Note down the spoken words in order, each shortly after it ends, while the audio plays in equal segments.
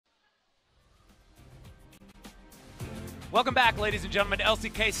Welcome back, ladies and gentlemen, to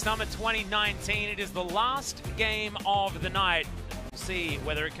LCK Summer 2019. It is the last game of the night. We'll see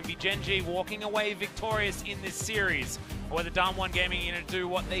whether it can be GenG walking away victorious in this series, or whether DAMWON Gaming are going to do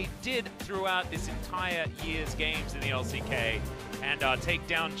what they did throughout this entire year's games in the LCK and take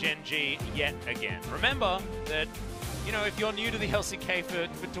down GenG yet again. Remember that, you know, if you're new to the LCK for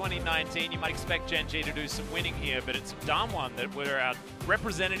 2019, you might expect GenG to do some winning here, but it's DAMWON that were our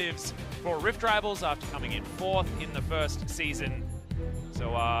representatives for Rift Rivals after coming in 4th in the first season. So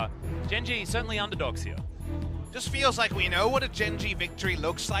GenG certainly underdogs here. Just feels like we know what a GenG victory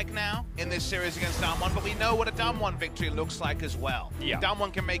looks like now in this series against DAMWON, but we know what a DAMWON victory looks like as well. Yeah. If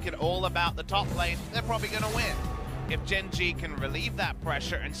DAMWON can make it all about the top lane, they're probably going to win. If GenG can relieve that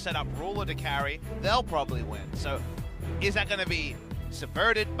pressure and set up Ruler to carry, they'll probably win. So is that going to be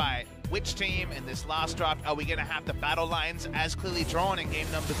subverted by which team in this last draft? Are we going to have the battle lines as clearly drawn in game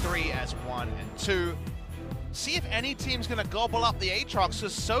number 3 as 1 and 2? See if any team's going to gobble up the Aatrox,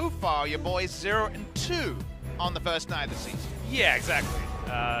 because so far your boys 0 and 2 on the first night of the season. Yeah, exactly.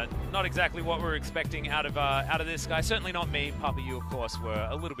 Not exactly what we're expecting out of this guy. Certainly not me. Papa, you, of course, were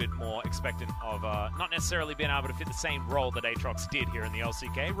a little bit more expectant of not necessarily being able to fit the same role that Aatrox did here in the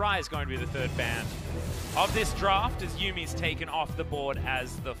LCK. Rai is going to be the 3rd ban of this draft, as Yumi's taken off the board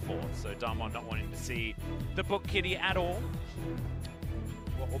as the 4th. So DAMWON not wanting to see the Book Kitty at all.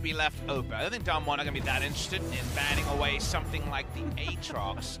 What will be left open? I don't think DAMWON are going to be that interested in banning away something like the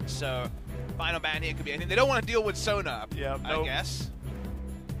Aatrox. So final ban here could be anything. They don't want to deal with Sonar, I guess.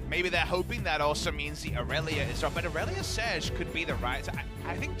 Maybe they're hoping that also means the Aurelia is up, but Aurelia Sej could be the right. So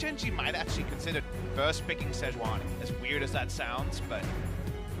I think GenG might actually consider first picking Sejuani, as weird as that sounds, but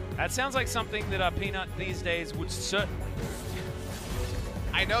that sounds like something that Peanut these days would certainly do.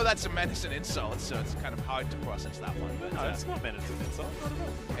 I know that's a menace and insult, so it's kind of hard to process that one. But no, it's not menace and insult,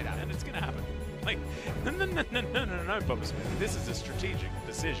 not at all. And it's going to happen. Like, no, Bubba Smith. This is a strategic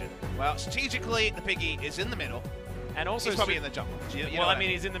decision. Well, strategically, the Piggy is in the middle. And also, he's probably in the jungle. Well, I mean,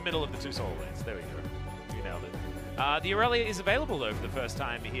 he's in the middle of the 2 solo lanes. There we go. You nailed it. The Aurelia is available, though, for the first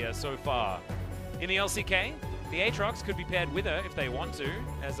time here so far in the LCK. The Aatrox could be paired with her if they want to,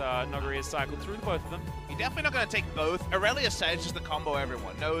 as Nuguri has cycled through both of them. You're definitely not going to take both. Aurelia Sej is the combo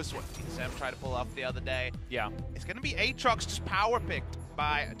everyone knows, what TSM tried to pull off the other day. Yeah. It's going to be Aatrox just power picked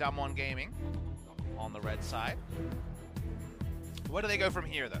by DAMWON Gaming on the red side. Where do they go from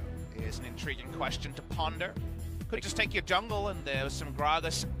here, though, is an intriguing question to ponder. Could just take your jungle, and there's some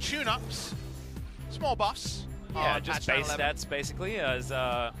Gragas tune-ups, small buffs. Yeah, just base stats, basically, as,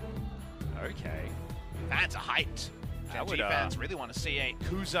 okay. Fans are hyped. GenG fans really want to see a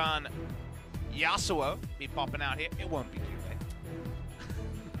Kuzan Yasuo be popping out here. It won't be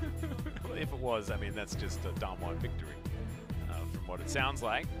well, if it was, I mean, that's just a DAMWON victory, from what it sounds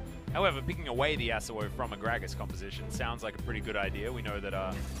like. However, picking away the Yasuo from a Gragas composition sounds like a pretty good idea. We know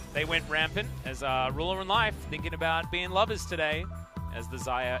that they went rampant as Ruler and Life thinking about being lovers today, as the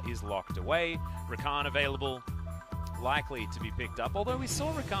Xayah is locked away. Rakan available, likely to be picked up, although we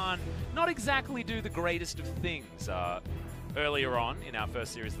saw Rakan not exactly do the greatest of things earlier on in our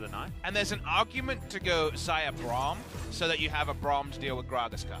first series of the night. And there's an argument to go Xayah Braum so that you have a Braum to deal with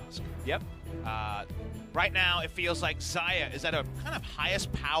Gragas Cask. Yep. Right now, it feels like Xayah is at a kind of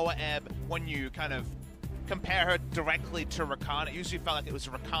highest power ebb when you kind of compare her directly to Rakan. It usually felt like it was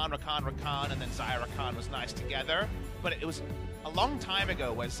Rakan, and then Xayah, Rakan was nice together. But it was a long time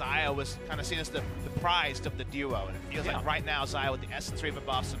ago where Xayah was kind of seen as the prized of the duo. And it feels like right now, Xayah with the Essence Reaver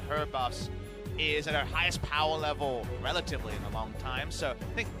buffs and her buffs is at her highest power level relatively in a long time. So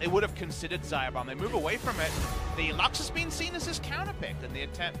I think they would have considered Xayah Braum. They move away from it. The Lux has been seen as his counterpick in the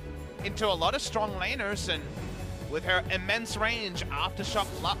attempt into a lot of strong laners, and with her immense range, Aftershock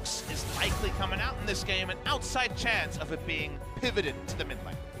Lux is likely coming out in this game, an outside chance of it being pivoted to the mid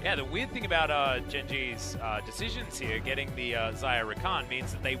lane. Yeah, the weird thing about GenG's decisions here, getting the Xayah Rakan,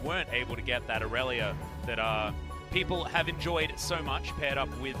 means that they weren't able to get that Aurelia that people have enjoyed so much, paired up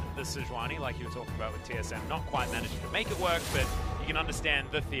with the Sejuani, like you were talking about with TSM. Not quite managing to make it work, but you can understand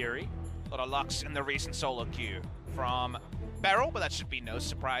the theory. A lot of Lux in the recent solo queue from BeryL, but that should be no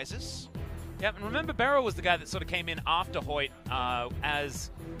surprises. Yep, and remember, BeryL was the guy that sort of came in after Hoyt as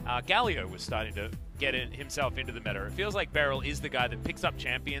Galio was starting to get himself into the meta. It feels like BeryL is the guy that picks up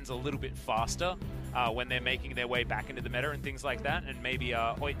champions a little bit faster when they're making their way back into the meta and things like that, and maybe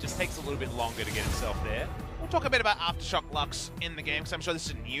Hoyt just takes a little bit longer to get himself there. We'll talk a bit about Aftershock Lux in the game, because I'm sure this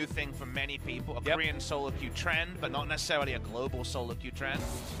is a new thing for many people, a Korean solo queue trend, but not necessarily a global solo queue trend.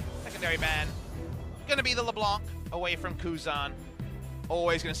 Secondary ban, gonna be the LeBlanc away from Kuzan.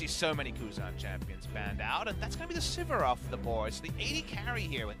 Always going to see so many Kuzan champions banned out, and that's going to be the Sivir off the board. So the 80 carry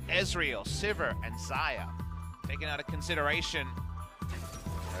here with Ezreal, Sivir, and Xayah taken out of consideration.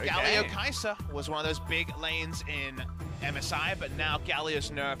 Okay. Galio Kai'Sa was one of those big lanes in MSI, but now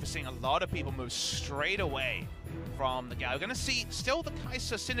Galio's nerf is seeing a lot of people move straight away from the Galio. We're going to see still the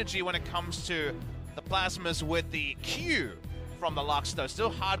Kai'Sa synergy when it comes to the Plasmas with the Q from the Lux, though. Still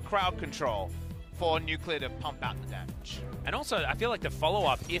hard crowd control for Nuclear to pump out the damage. And also, I feel like the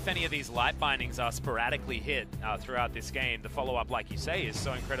follow-up, if any of these light bindings are sporadically hit throughout this game, the follow-up, like you say, is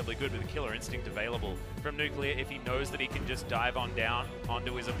so incredibly good with the Killer Instinct available from Nuclear if he knows that he can just dive on down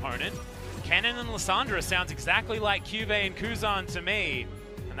onto his opponent. Kennen and Lissandra sounds exactly like CuVee and Kuzan to me,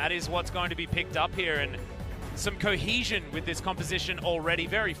 and that is what's going to be picked up here. And some cohesion with this composition already.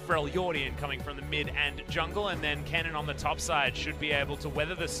 Very Freljordian coming from the mid and jungle, and then Kennen on the top side should be able to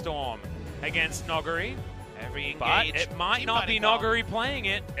weather the storm against Nuguri. But it might not be Nuguri playing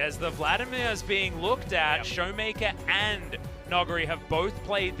it, as the Vladimir is being looked at. Yep. ShowMaker and Nuguri have both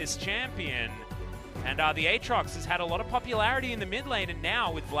played this champion. And the Aatrox has had a lot of popularity in the mid lane, and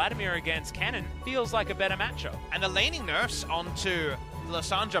now with Vladimir against Kennen, feels like a better matchup. And the laning nerfs onto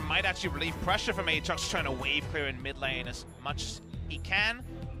Lissandra might actually relieve pressure from Aatrox trying to wave clear in mid lane as much as he can.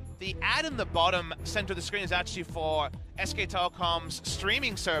 The ad in the bottom center of the screen is actually for SK Telecom's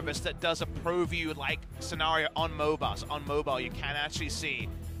streaming service that does a pro view-like scenario on mobile. So on mobile, you can actually see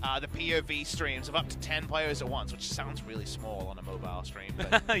the POV streams of up to 10 players at once, which sounds really small on a mobile stream.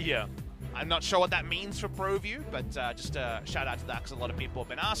 But yeah. I'm not sure what that means for pro view, but just a shout out to that because a lot of people have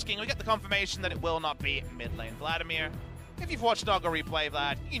been asking. We get the confirmation that it will not be mid lane Vladimir. If you've watched Nuguri play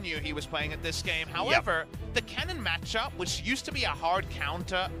Vlad, you knew he was playing at this game. However, the Kennen matchup, which used to be a hard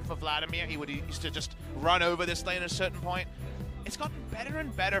counter for Vladimir, he used to just run over this lane at a certain point. It's gotten better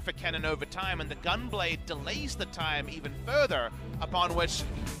and better for Kennen over time, and the Gunblade delays the time even further, upon which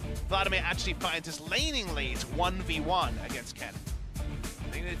Vladimir actually finds his laning leads 1v1 against Kennen.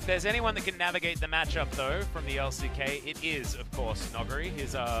 I think if there's anyone that can navigate the matchup, though, from the LCK, it is, of course, Nuguri.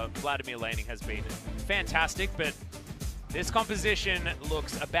 His Vladimir laning has been fantastic, but this composition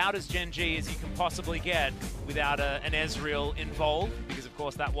looks about as GenG as you can possibly get without an Ezreal involved, because of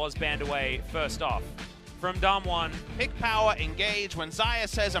course that was banned away first off. From DAMWON, pick power, engage. When Xayah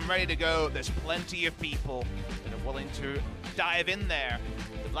says I'm ready to go, there's plenty of people that are willing to dive in there.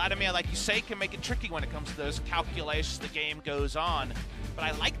 Vladimir, like you say, can make it tricky when it comes to those calculations the game goes on. But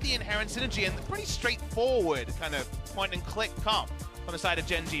I like the inherent synergy and the pretty straightforward kind of point and click comp on the side of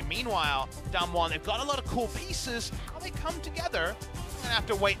GenG. Meanwhile, DAMWON, they've got a lot of cool pieces. How they come together, we're gonna have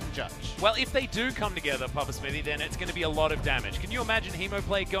to wait and judge. Well, if they do come together, Papa Smithy, then it's gonna be a lot of damage. Can you imagine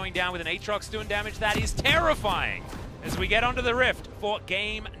Hemoplate going down with an Aatrox doing damage? That is terrifying as we get onto the Rift for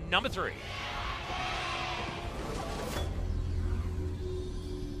game number 3.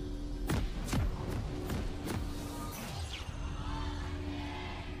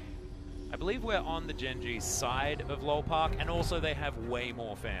 I believe we're on the GenG side of LoL Park, and also they have way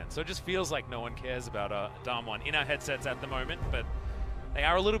more fans. So it just feels like no one cares about DAMWON in our headsets at the moment, but they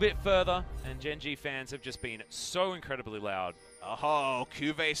are a little bit further, and GenG fans have just been so incredibly loud. Oh,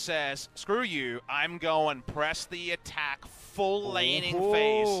 CuVee says, screw you, I'm going press the attack full laning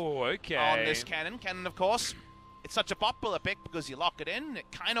phase on this Kennen. Kennen, of course, it's such a popular pick because you lock it in, it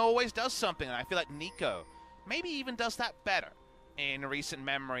kind of always does something, and I feel like Nico maybe even does that better in recent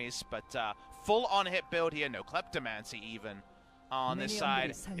memories, but full on-hit build here, no Kleptomancy even on this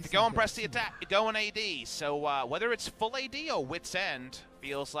side. If you go and press the attack, you go on AD, so whether it's full AD or Wit's End,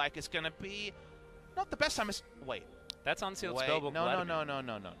 feels like it's going to be not the best time. Wait. That's unsealed spellbook. No.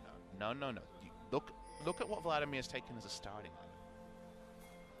 Look at what Vladimir's taken as a starting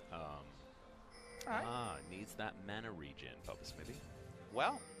line. Needs that mana regen, Papa Smithy.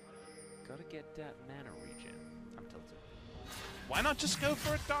 Well, gotta get that mana regen. I'm tilted. Why not just go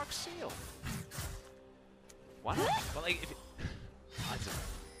for a Dark Seal? Why not? Well, like, if it,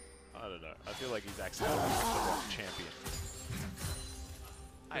 I don't know. I feel like he's accidentally the wrong champion.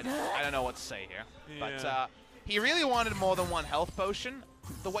 I don't know what to say here. Yeah. But he really wanted more than one health potion.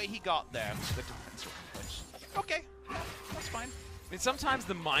 The way he got there was the defense room, which, okay, that's fine. I mean, sometimes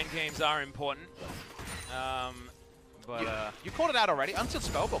the mind games are important. You called it out already. Unsealed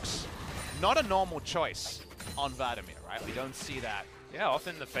Spellbook's not a normal choice on Vladimir, right? We don't see that. Yeah,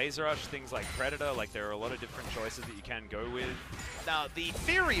 often the phase rush, things like Predator, like there are a lot of different choices that you can go with. Now, the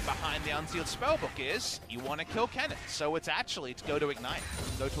theory behind the Unsealed Spellbook is you want to kill Kennen, so it's actually to go to Ignite,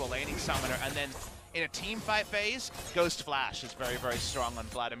 go to a laning summoner, and then in a team fight phase, Ghost Flash is very, very strong on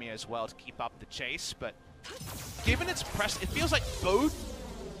Vladimir as well to keep up the chase, but given its press, it feels like both.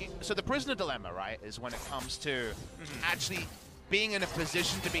 So the prisoner dilemma, right, is when it comes to actually being in a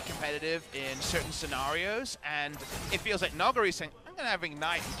position to be competitive in certain scenarios, and it feels like Nuguri is saying, I'm gonna have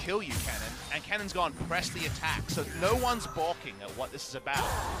Ignite and kill you, Kennen, and Kennen's gone press the attack, so no one's balking at what this is about.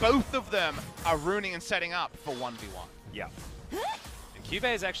 Both of them are ruining and setting up for 1v1. Yeah. And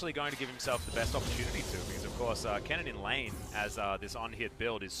CuVee is actually going to give himself the best opportunity to, because of course Kennen in lane as this on-hit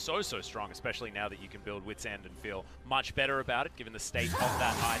build is so strong, especially now that you can build Wit's End and feel much better about it given the state of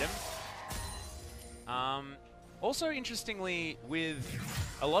that item. Also, interestingly, with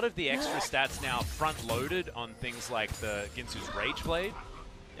a lot of the extra stats now front-loaded on things like the Ginsu's Rage Blade,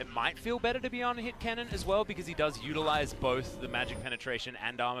 it might feel better to be on hit Kennen as well, because he does utilize both the magic penetration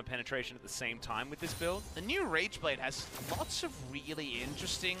and armor penetration at the same time with this build. The new Rage Blade has lots of really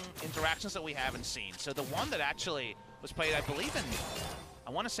interesting interactions that we haven't seen. So the one that actually was played, I believe in, I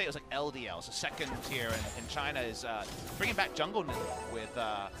want to say it was like LDL, so second tier in China, is bringing back Jungle with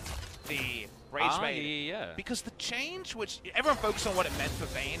the Rage Blade. Yeah. Because the change, which everyone focused on what it meant for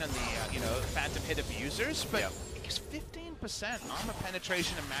Vayne and the phantom hit abusers, but it gives 15% armor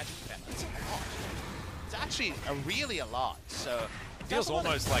penetration and magic pen. That's a lot. It's actually really a lot. So it feels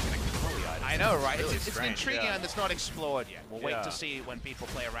almost like an Akali item. I know, right? Really it's intriguing and it's not explored yet. We'll wait to see when people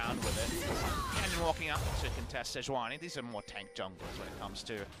play around with it. And walking up to contest Sejuani. These are more tank junglers when it comes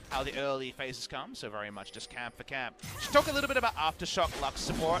to how the early phases come, so very much just camp for camp. Let's talk a little bit about Aftershock Lux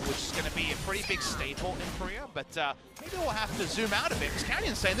support, which is going to be a pretty big staple in Korea, but maybe we'll have to zoom out a bit, because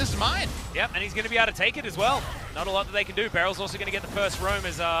Canyon's saying, this is mine. Yep, and he's going to be able to take it as well. Not a lot that they can do. BeryL's also going to get the first roam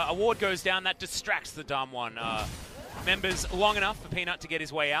as a ward goes down. That distracts the DAMWON members long enough for Peanut to get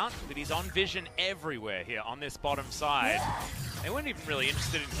his way out, but he's on vision everywhere here on this bottom side. They weren't even really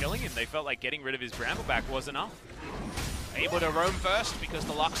interested in killing him. They felt like getting rid of his Brambleback was enough. Able to roam first because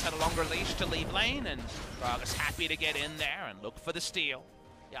the Lux had a longer leash to leave lane, and Braga's happy to get in there and look for the steal.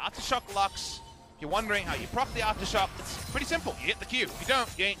 The Aftershock Lux, if you're wondering how you proc the Aftershock, it's pretty simple. You hit the Q. If you don't,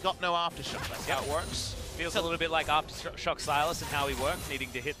 you ain't got no Aftershock. That's how it works. Feels a little bit like Aftershock Silas and how he works,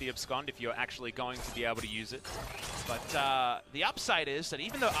 needing to hit the abscond if you're actually going to be able to use it. But the upside is that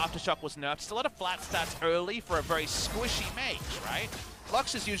even though Aftershock was nerfed, still a lot of flat stats early for a very squishy mage, right?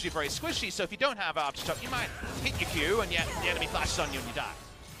 Lux is usually very squishy, so if you don't have Aftershock, you might hit your Q and yet the enemy flashes on you and you die.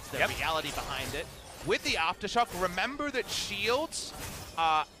 It's the reality behind it. With the Aftershock, remember that shields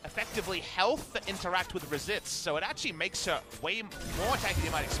are effectively health that interact with resists, so it actually makes her way more tanky than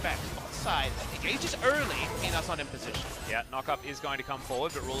you might expect. Side, engages early, Peanut's not in position. Yeah, Knockup is going to come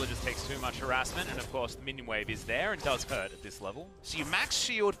forward, but Ruler just takes too much harassment, and of course the minion wave is there and does hurt at this level. So you max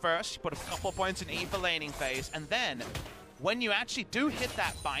shield first, you put a couple points in E for laning phase, and then when you actually do hit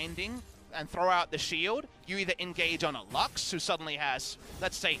that binding and throw out the shield, you either engage on a Lux, who suddenly has,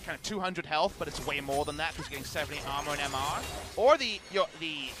 let's say, kind of 200 health, but it's way more than that, who's getting 70 armor and MR, or the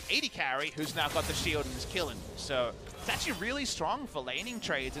 80 carry, who's now got the shield and is killing you. So it's actually really strong for laning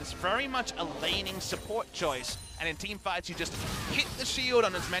trades. It's very much a laning support choice, and in team fights, you just hit the shield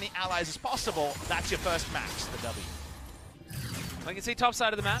on as many allies as possible. That's your first max, the W. You can see top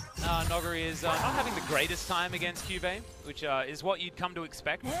side of the map, Nuguri is not having the greatest time against CuVee, which is what you'd come to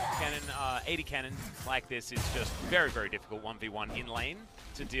expect. Cannon, 80 Cannon like this is just very difficult 1v1 in lane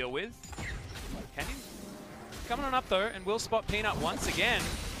to deal with. Canyon coming on up though, and will spot Peanut once again.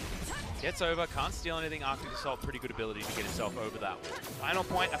 Gets over, can't steal anything. Arctic Assault, pretty good ability to get himself over that wall. Final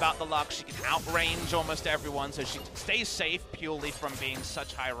point about the Lux, she can outrange almost everyone, so she stays safe purely from being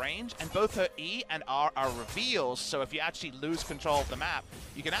such high range. And both her E and R are reveals, so if you actually lose control of the map,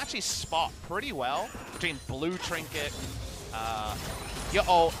 you can actually spot pretty well between blue trinket, your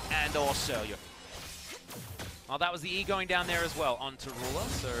ult, and also your... Well, that was the E going down there as well onto Ruler,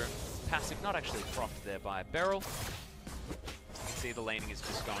 so passive not actually procced there by BeryL. See, the laning is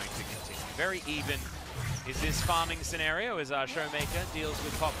just going to continue. Very even is this farming scenario as ShowMaker deals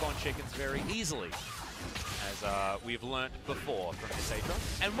with popcorn chickens very easily, as we've learnt before from this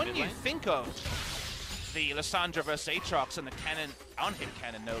Aatrox. And when you think of the Lissandra versus Aatrox and the Cannon, on-hit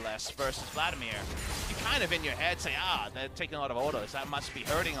Cannon no less, versus Vladimir, you kind of in your head say, they're taking a lot of autos. That must be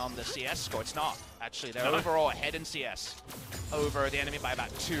hurting on the CS score. It's not, actually. They're overall ahead in CS over the enemy by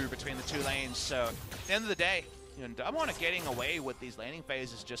about 2 between the 2 lanes. So at the end of the day, DWG getting away with these laning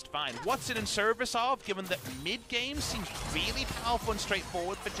phases just fine. What's it in service of, given that mid-game seems really powerful and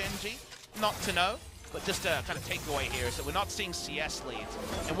straightforward for GenG? Not to know, but just a kind of takeaway here is that we're not seeing CS leads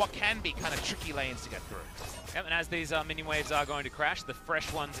and what can be kind of tricky lanes to get through. Yep, and as these minion waves are going to crash, the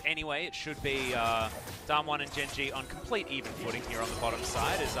fresh ones anyway, it should be DWG and GenG on complete even footing here on the bottom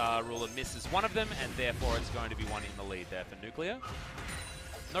side as Ruler misses one of them, and therefore it's going to be one in the lead there for Nuclear.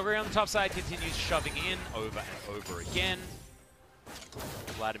 Nuguri on the top side continues shoving in over and over again.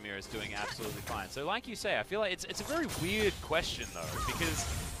 Vladimir is doing absolutely fine. So like you say, I feel like it's a very weird question though, because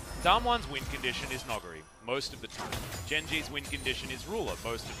DAMWON's win condition is Nuguri most of the time. GenG's win condition is Ruler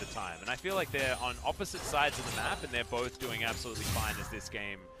most of the time. And I feel like they're on opposite sides of the map, and they're both doing absolutely fine as this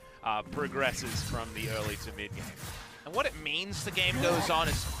game progresses from the early to mid game. And what it means the game goes on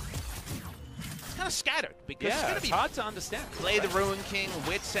is it's kind of scattered, because it's going to be hard to understand. Play the Ruin King,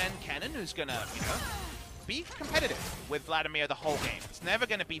 Wits End, Kennen, who's going to, you know, be competitive with Vladimir the whole game. It's never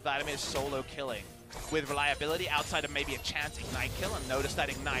going to be Vladimir's solo killing with reliability outside of maybe a chance Ignite kill, and notice that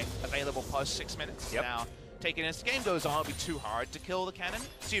Ignite available post 6 minutes. Yep. Now, taking as the game goes on, it'll be too hard to kill the Cannon.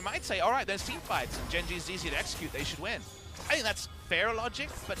 So you might say, all right, there's team fights, and GenG's easy to execute, they should win. I think that's fair logic,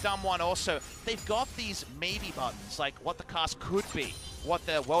 but DAMWON also, they've got these maybe buttons, like what the cast could be, what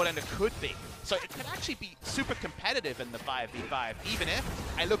the World Ender could be. So it could actually be super competitive in the 5v5, even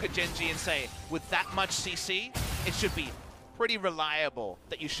if I look at GenG and say, with that much CC, it should be pretty reliable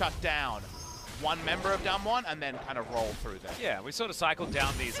that you shut down one member of DAMWON and then kind of roll through them. Yeah, we sort of cycled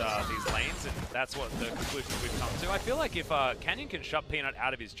down these lanes, and that's what the conclusion we've come to. I feel like if Canyon can shut Peanut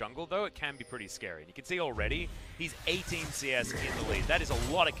out of his jungle, though, it can be pretty scary. And you can see already, he's 18 CS in the lead. That is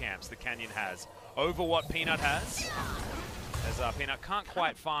a lot of camps that Canyon has over what Peanut has, as Peanut can't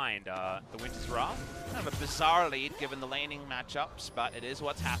quite find the Winter's Wrath. Kind of a bizarre lead given the laning matchups, but it is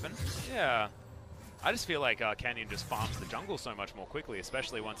what's happened. Yeah. I just feel like Canyon just farms the jungle so much more quickly,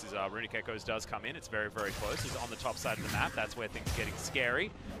 especially once his Runic Echoes does come in. It's very, very close. He's on the top side of the map. That's where things are getting scary.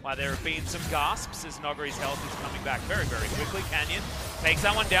 While there have been some gasps as Nuguri's health is coming back very, very quickly. Canyon takes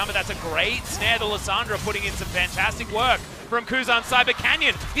that one down, but that's a great snare to Lissandra, putting in some fantastic work from Kuzan's side. But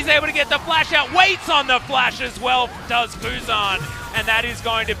Canyon, he's able to get the flash out. Waits on the flash as well, does Kuzan. And that is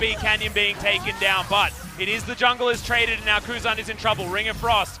going to be Canyon being taken down. But it is the jungle is traded, and now Kuzan is in trouble. Ring of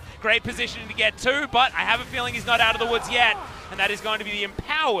Frost. Great position to get to, but I have a feeling he's not out of the woods yet, and that is going to be the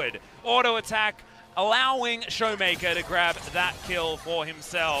empowered auto attack, allowing ShowMaker to grab that kill for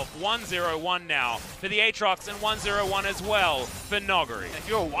himself. 1-0-1 now for the Aatrox, and 1-0-1 as well for Nuguri. If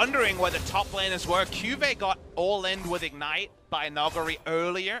you're wondering where the top laners were, CuVee got all-in with Ignite by Nuguri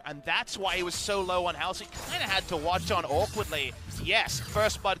earlier, and that's why he was so low on health. So he kind of had to watch on awkwardly. Yes,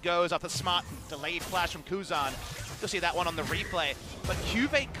 first blood goes off the smart delayed flash from Kuzan. You'll see that one on the replay. But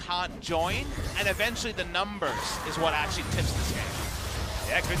CuVee can't join, and eventually the numbers is what actually tips this game.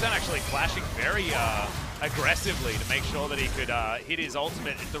 Yeah, Kuzan actually flashing very aggressively to make sure that he could hit his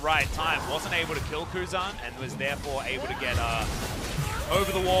ultimate at the right time. Wasn't able to kill Kuzan, and was therefore able to get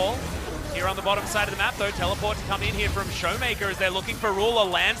over the wall. Here on the bottom side of the map, though, teleport to come in here from ShowMaker as they're looking for Ruler.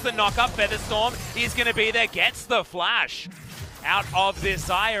 Lands the knock-up, Featherstorm is going to be there, gets the flash out of this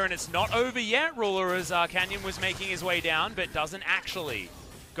Ire, and it's not over yet, Ruler, as Canyon was making his way down, but doesn't actually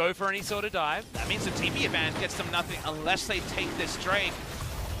go for any sort of dive. That means the TP advantage gets them nothing unless they take this Drake.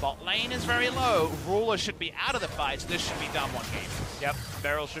 Bot lane is very low. Ruler should be out of the fight, so this should be DWG game. Yep,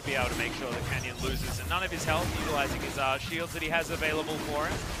 BeryL should be able to make sure that Canyon loses and none of his health, utilizing his shields that he has available for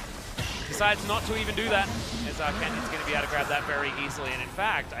him. Decides not to even do that, as Canyon's going to be able to grab that very easily. And in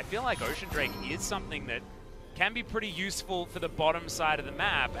fact, I feel like Ocean Drake is something that can be pretty useful for the bottom side of the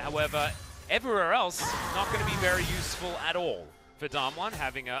map. However, everywhere else, not going to be very useful at all for DAMWON,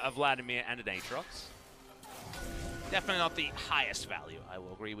 having a Vladimir and an Aatrox. Definitely not the highest value, I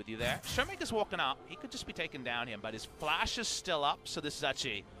will agree with you there. ShowMaker's walking up. He could just be taken down here, but his flash is still up, so this is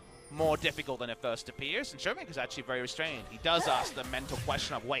actually more difficult than it first appears. And ShowMaker's actually very restrained. He does ask the mental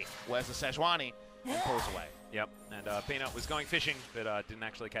question of, wait, where's the Sejuani? And pulls away. Yep, and Peanut was going fishing, but didn't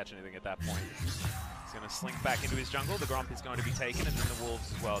actually catch anything at that point. He's going to slink back into his jungle. The Gromp is going to be taken, and then the Wolves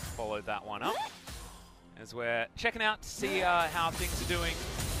as well to follow that one up. As we're checking out to see how things are doing.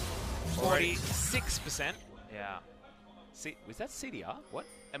 46%. Yeah. Was that CDR? What?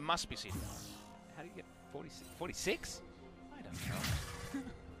 It must be CDR. How do you get 46? 46? I don't know.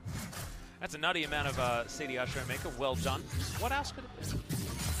 That's a nutty amount of CDR ShowMaker. Well done. What else could it be?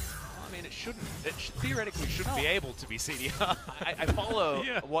 I mean, it shouldn't. It theoretically shouldn't be able to be CDR. I follow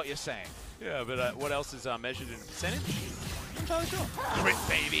what you're saying. Yeah, but what else is measured in percentage? I'm totally sure. Crit,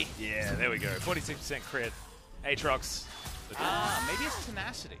 baby. Yeah, there we go. 46% crit. Aatrox. Maybe it's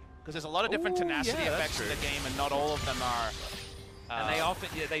tenacity. Because there's a lot of different tenacity effects in the game, and not all of them are... and they often,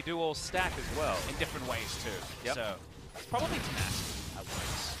 they do all stack as well. In different ways, too. Yep. So, it's probably tenacity, I would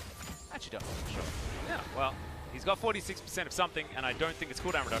guess. Actually don't know for sure. Yeah, well, he's got 46% of something, and I don't think it's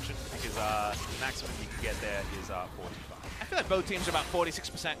cooldown reduction, because the maximum you can get there is 45. I feel like both teams are about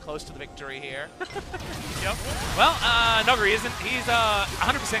 46% close to the victory here. Yep. Well, Nuguri isn't. He's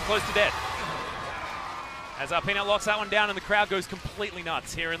 100% close to dead. As Peanut locks that one down, and the crowd goes completely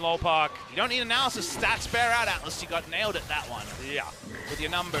nuts here in Lowell Park. You don't need analysis. Stats bear out, Atlas. You got nailed at that one. Yeah. With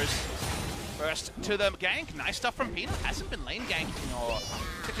your numbers. First to the gank. Nice stuff from Peanut. Hasn't been lane ganking or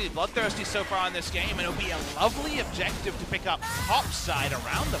particularly bloodthirsty so far in this game, and it'll be a lovely objective to pick up top side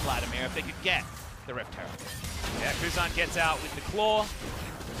around the Vladimir if they could get the Rift Herald. Yeah, Kuzan gets out with the claw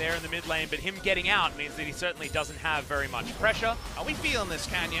there in the mid lane, but him getting out means that he certainly doesn't have very much pressure. Are we feeling this,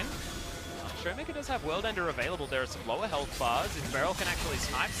 Canyon? ShowMaker does have World Ender available. There are some lower health bars. If BeryL can actually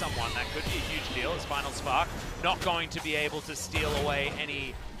snipe someone, that could be a huge deal. His final spark not going to be able to steal away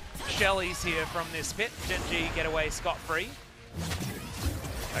any Shellies here from this pit. GenG get away scot-free.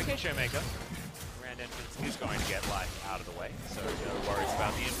 Okay, ShowMaker. Grand entrance is going to get life out of the way, so no worries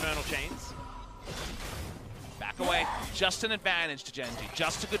about the Infernal Chains. Back away. Just an advantage to GenG.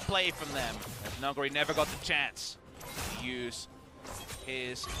 Just a good play from them. As Nuguri never got the chance to use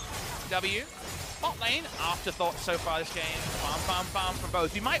his W. Bot lane, afterthought so far this game. Farm from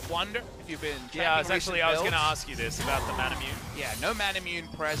both. You might wonder if you've been tracking I was going to ask you this about the Manamune. Yeah, no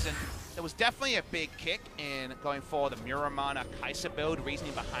Manamune present. There was definitely a big kick in going for the Muramana Kai'Sa build.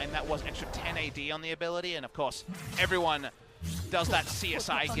 Reasoning behind that was extra 10 AD on the ability, and of course, everyone does that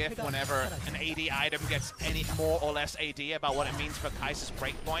CSI gif whenever an AD item gets any more or less AD about what it means for Kai'Sa's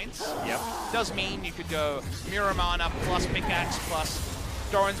breakpoints. Yep. Does mean you could go Muramana plus Pickaxe plus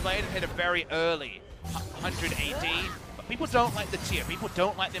Doran's Blade and hit a very early 100 AD. But people don't like the tier. People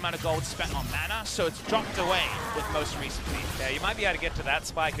don't like the amount of gold spent on mana, so it's dropped away with most recently. Yeah, you might be able to get to that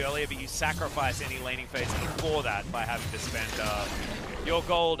spike earlier, but you sacrifice any laning phase for that by having to spend your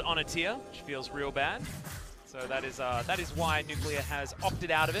gold on a tier, which feels real bad. So that is why Nuclear has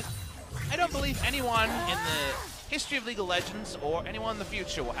opted out of it. I don't believe anyone in the history of League of Legends or anyone in the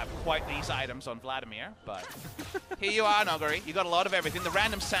future will have quite these items on Vladimir, but here you are, Nuguri. You got a lot of everything. The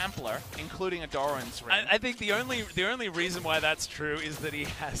random sampler, including a Doran's ring. I think the only reason why that's true is that he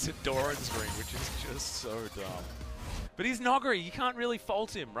has a Doran's ring, which is just so dumb. But he's Nuguri. You can't really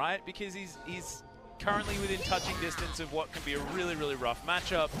fault him, right? Because he's currently within touching distance of what can be a really, really rough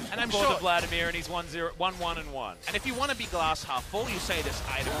matchup. And I'm sure the Vladimir, and he's 1-1-1. And if you want to be glass half full, you say this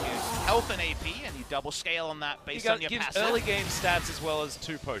item gives health and AP, and you double scale on that based on your passive. Early game stats as well as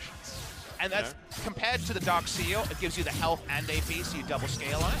 2 potions. And that's compared to the Dark Seal, it gives you the health and AP, so you double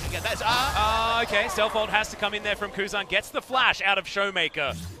scale on it. Again, that's okay, Self-ult has to come in there from Kuzan. Gets the flash out of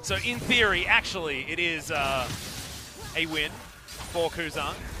ShowMaker. So in theory, actually, it is a win for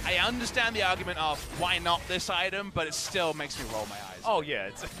Kuzan. I understand the argument of why not this item, but it still makes me roll my eyes. Oh yeah,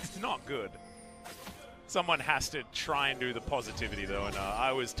 it's not good. Someone has to try and do the positivity though, and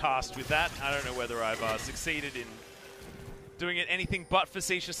I was tasked with that. I don't know whether I've succeeded in doing it anything but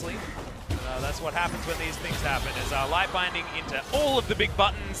facetiously. That's what happens when these things happen, is light binding into all of the big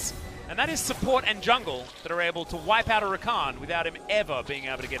buttons, and that is support and jungle that are able to wipe out a Rakan without him ever being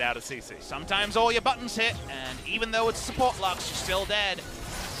able to get out of CC. Sometimes all your buttons hit, and even though it's support Lux, you're still dead.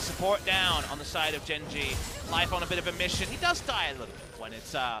 Support down on the side of GenG. Life on a bit of a mission. He does die a little bit when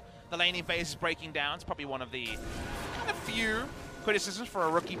it's the laning phase is breaking down. It's probably one of the kind of few criticisms for a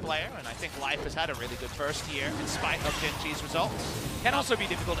rookie player, and I think Life has had a really good first year in spite of GenG's results. Can also be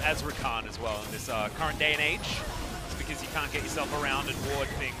difficult as Rakan as well in this current day and age, because you can't get yourself around and ward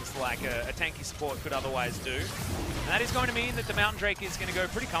things like a tanky support could otherwise do. And that is going to mean that the Mountain Drake is going to go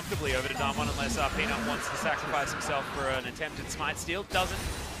pretty comfortably over to DAMWON unless Peanut wants to sacrifice himself for an attempted smite steal. Doesn't.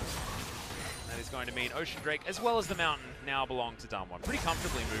 That is going to mean Ocean Drake as well as the Mountain now belong to DAMWON. Pretty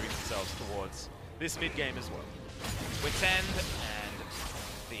comfortably moving themselves towards this mid-game as well. Wits End and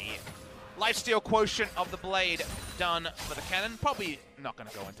the lifesteal quotient of the blade done for the cannon. Probably not going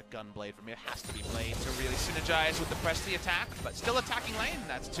to go into Gunblade from here. It has to be Blade to really synergize with the press of the attack, but still attacking lane.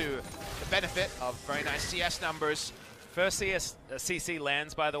 That's to the benefit of very nice CS numbers. First CC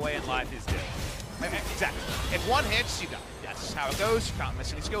lands, by the way, and Life is dead. Exactly. If one hits, you die. That's how it goes. You can't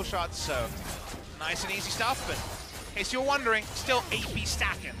miss any skill shots, so nice and easy stuff. But in case you're wondering, still AP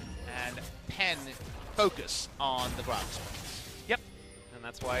stacking and pen focus on the grabs. Yep, and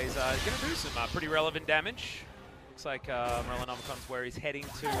that's why he's going to do some pretty relevant damage. Looks like Merlin-Omacon's where he's heading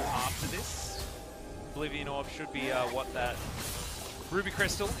to after this. Oblivion Orb should be what that Ruby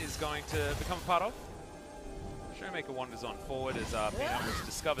Crystal is going to become a part of. ShowMaker wanders on forward as Peanut was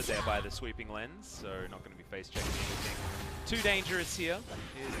discovered there by the sweeping lens, so not going to be face checking anything too dangerous here.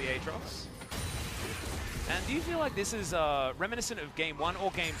 Here's the Aatrox. And do you feel like this is reminiscent of Game 1 or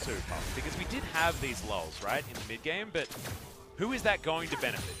Game 2, Puff? Because we did have these lulls, right, in the mid-game, but who is that going to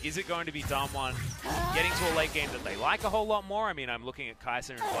benefit? Is it going to be DAMWON getting to a late game that they like a whole lot more? I mean, I'm looking at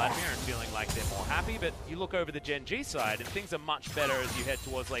Kai'Sa and Vladimir and feeling like they're more happy, but you look over the GenG side and things are much better as you head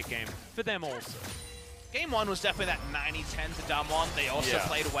towards late game for them also. Game 1 was definitely that 90-10 to DAMWON. They also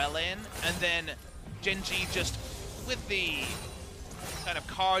played well in, and then GenG just, with the kind of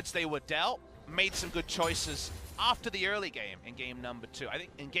cards they were dealt, made some good choices after the early game in game number 2. I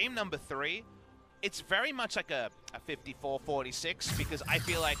think in game number 3, it's very much like a 54-46 because I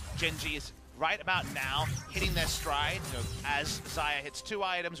feel like GenG is right about now hitting their stride. You know, as Xayah hits 2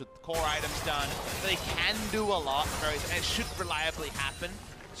 items with core items done, they can do a lot, and it should reliably happen.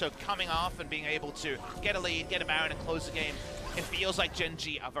 So coming off and being able to get a lead, get a Baron, and close the game, it feels like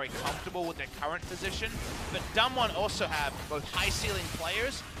GenG are very comfortable with their current position. But DAMWON also have both high-ceiling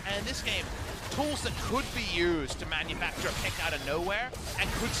players, and in this game, tools that could be used to manufacture a pick out of nowhere and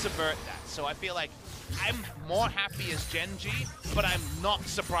could subvert that. So I feel like I'm more happy as GenG, but I'm not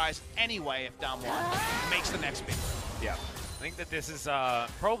surprised anyway if DAMWON makes the next big move. Yeah. I think that this is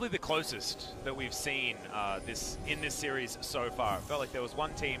probably the closest that we've seen in this series so far. It felt like there was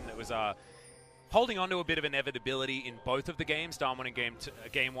one team that was holding on to a bit of inevitability in both of the games, DAMWON in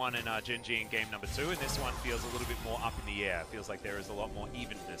game 1 and GenG in game number 2, and this one feels a little bit more up in the air. It feels like there is a lot more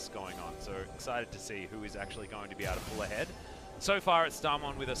evenness going on, so excited to see who is actually going to be able to pull ahead. So far it's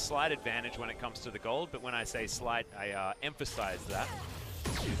DAMWON with a slight advantage when it comes to the gold, but when I say slight, I emphasize that.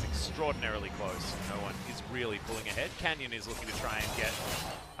 It's extraordinarily close. No one is really pulling ahead. Canyon is looking to try and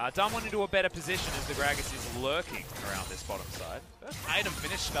get DAMWON into a better position as the Gragas is lurking around this bottom side. First item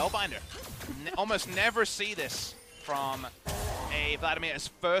finish, Spellbinder. Almost never see this from a Vladimir's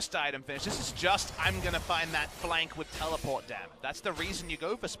first item finish. This is just, I'm going to find that flank with teleport damage. That's the reason you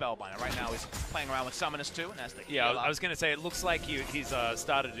go for Spellbinder. Right now he's playing around with Summoners too, and as they yeah, I was going to say, it looks like he's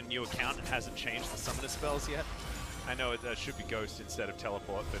started a new account and hasn't changed the Summoner spells yet. I know it should be Ghost instead of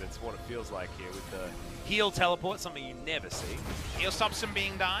Teleport, but it's what it feels like here with the heal teleport, something you never see. Heal stops him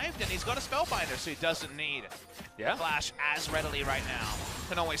being dived, and he's got a Spellbinder, so he doesn't need the flash as readily right now.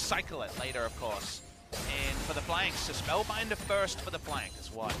 Can always cycle it later, of course. And for the flanks, so Spellbinder first for the flank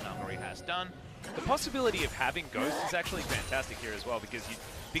is what Nuguri has done. The possibility of having Ghost is actually fantastic here as well,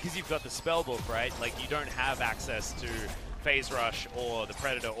 because you've got the spellbook, right? Like, you don't have access to Phase Rush or the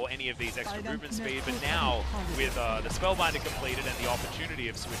Predator or any of these extra movement speed, but now with the Spellbinder completed and the opportunity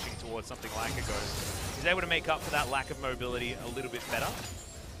of switching towards something like a Ghost, he's able to make up for that lack of mobility a little bit better.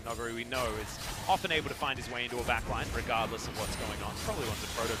 Nuguri, we know, is often able to find his way into a backline regardless of what's going on. Probably wants a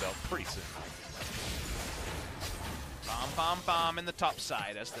Proto Belt pretty soon. Bomb in the top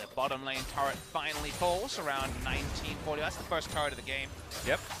side as the bottom lane turret finally falls around 1940. That's the first turret of the game.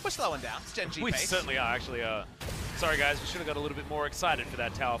 Yep. We're slowing down. It's GenG We pace. certainly are, actually. Sorry, guys. We should have got a little bit more excited for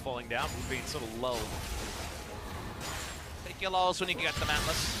that tower falling down. We've been sort of lulled. Take your lulls when you get them,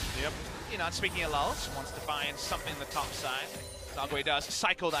 Atlas. Yep. You know, speaking of lulls, wants to find something in the top side. Nuguri does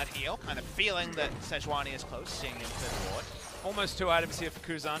cycle that heal, kind of feeling that Sejuani is close, seeing him to the ward. Almost 2 items here for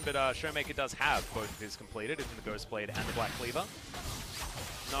Kuzan, but ShowMaker does have both of his completed, in the Ghost Blade and the Black Cleaver.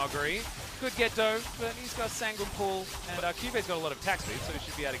 Nuguri, good get dove, but he's got Sanguine Pool, and CuVee's got a lot of attack speed, so he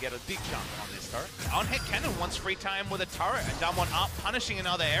should be able to get a big chunk on this turret. On-hit cannon wants free time with a turret, and DAMWON up punishing in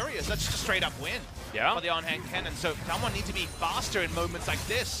other areas. That's just a straight-up win for the on-hit cannon. So DAMWON need to be faster in moments like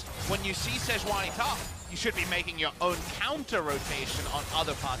this. When you see Sejuani top, you should be making your own counter rotation on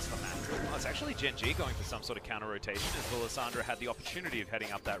other parts of the map. Well, it's actually GenG going for some sort of counter rotation, as Lissandra had the opportunity of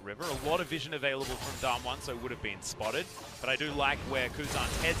heading up that river. A lot of vision available from DAMWON, so would have been spotted. But I do like where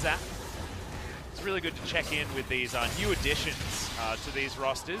Kuzan's head's at. It's really good to check in with these new additions to these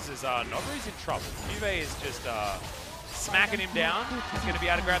rosters, as Nuguri's in trouble. CuVee is just smacking him down. He's going to be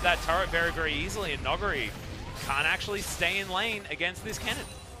able to grab that turret very, very easily, and Nuguri can't actually stay in lane against this cannon.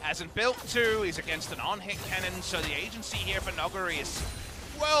 Hasn't built to, he's against an on-hit cannon, so the agency here for Nuguri is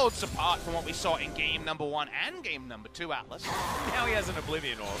worlds apart from what we saw in game number 1 and game number 2, Atlas. Now he has an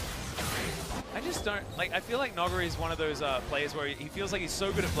Oblivion Orb. I just don't, like, I feel like Nuguri is one of those players where he feels like he's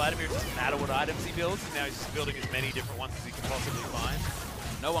so good at Vladimir, it doesn't matter what items he builds, and now he's just building as many different ones as he can possibly find.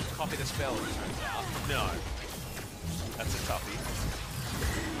 No one can copy this build, it turns out. No. That's a toughie.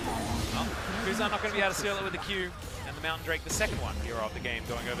 Well, Kuzan not going to be able to seal it with the Q. And the Mountain Drake, the second one here of the game,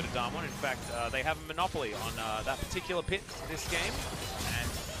 going over to DAMWON. In fact, they have a monopoly on that particular pit this game. And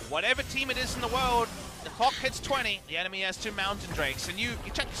whatever team it is in the world, the clock hits 20, the enemy has 2 Mountain Drakes, and you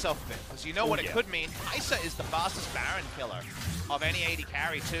check yourself a bit, because you know what it could mean. Isa is the fastest Baron killer of any AD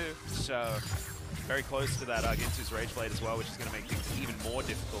carry too, so very close to that Ginsu's Rage Blade as well, which is going to make things even more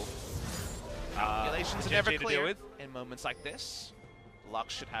difficult. Calculations are never clear in moments like this.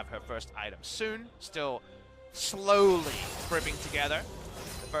 Lux should have her first item soon, still slowly cribbing together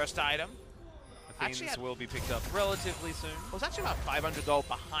the first item. Athenes will be picked up relatively soon. Well, it's actually about 500 gold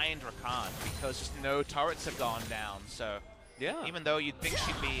behind Rakan because just no turrets have gone down. So yeah, even though you'd think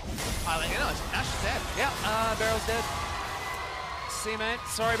she'd be piling in, Nash is dead. Yeah, BeryL's dead. See, mate,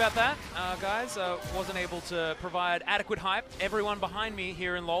 sorry about that, guys. Wasn't able to provide adequate hype. Everyone behind me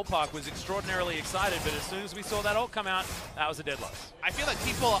here in LoL Park was extraordinarily excited, but as soon as we saw that ult come out, that was a dead loss. I feel like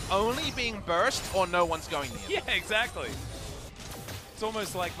people are only being burst or no one's going near. Yeah, exactly. It's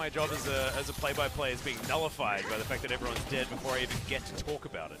almost like my job as a play-by-play is being nullified by the fact that everyone's dead before I even get to talk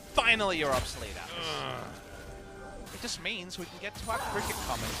about it. Finally, you're obsolete, Alex. It just means we can get to our cricket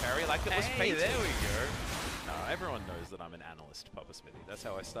commentary like it was fated. There we go. No, everyone knows that I'm an analyst, Papa Smithy. That's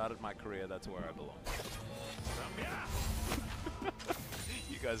how I started my career. That's where I belong.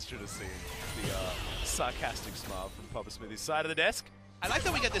 You guys should have seen the sarcastic smile from Papa Smithy's side of the desk. I like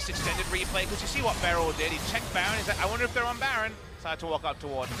that we get this extended replay because you see what BeryL did. He checked Baron. He's like, I wonder if they're on Baron. Decided to walk up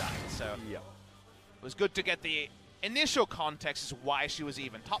toward and die. So yeah, it was good to get the initial context as why she was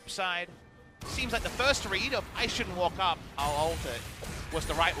even topside. Seems like the first read of I shouldn't walk up, I'll ult it, was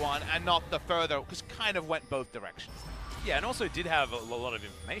the right one, and not the further, because kind of went both directions. Yeah, and also did have a lot of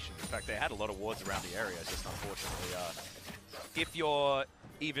information. In fact, they had a lot of wards around the area, just unfortunately. If you're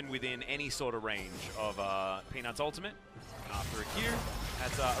even within any sort of range of Peanut's ultimate, after a Q,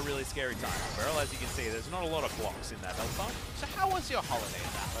 that's a really scary time. BeryL, as you can see, there's not a lot of blocks in that health bar. So how was your holiday,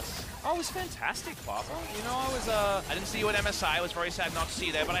 Atlas? Oh, it was fantastic, Papa. You know, I didn't see you at MSI. I was very sad not to see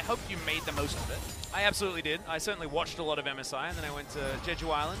you there, but I hope you made the most of it. I absolutely did. I certainly watched a lot of MSI, and then I went to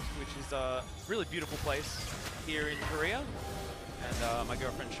Jeju Island, which is a really beautiful place here in Korea. And my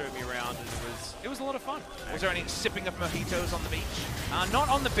girlfriend showed me around, and it was a lot of fun. Was there any sipping of mojitos on the beach? Not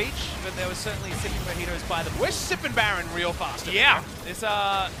on the beach, but there was certainly sipping mojitos by the pool. We're sipping Baron real fast. Yeah, this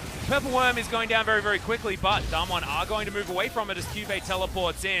Purple Worm is going down very, very quickly, but DAMWON are going to move away from it as CuVee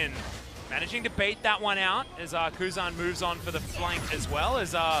teleports in. Managing to bait that one out as Kuzan moves on for the flank as well,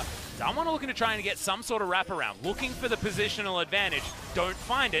 as DAMWON are looking to try and get some sort of wraparound, looking for the positional advantage, don't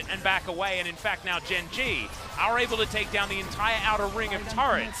find it, and back away. And in fact, now GenG are able to take down the entire outer ring of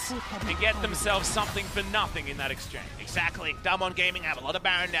turrets and get themselves something for nothing in that exchange. Exactly. DWG Gaming have a lot of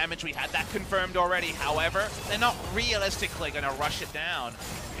Baron damage. We had that confirmed already. However, they're not realistically going to rush it down.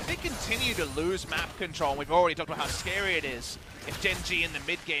 If they continue to lose map control, and we've already talked about how scary it is, if GenG in the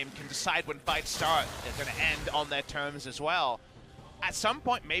mid-game can decide when fights start, they're going to end on their terms as well. At some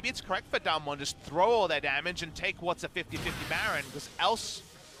point, maybe it's correct for DWG to just throw all their damage and take what's a 50-50 Baron, because else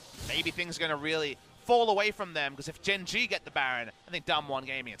maybe things are going to really fall away from them, because if GenG get the Baron, I think DWG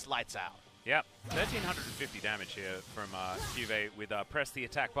Gaming, it's lights out. Yep, 1,350 damage here from CuVee with Press the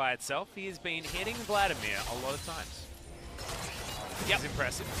attack by itself. He has been hitting Vladimir a lot of times. Yep. It's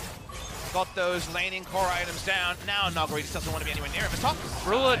impressive. Got those laning core items down. Now Nuguri just doesn't want to be anywhere near him. It's top.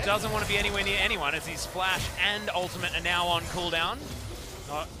 BeryL doesn't want to be anywhere near anyone as his Flash and Ultimate are now on cooldown.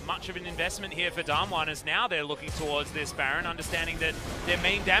 Not much of an investment here for DAMWON, as now they're looking towards this Baron, understanding that their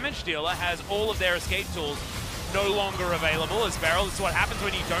main damage dealer has all of their escape tools no longer available. As BeryL, this is what happens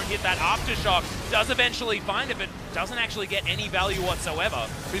when you don't hit that aftershock. Does eventually find it, but doesn't actually get any value whatsoever.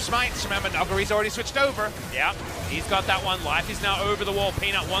 Who smites? Remember, Nuguri's already switched over. Yep, he's got that one. Life is now over the wall.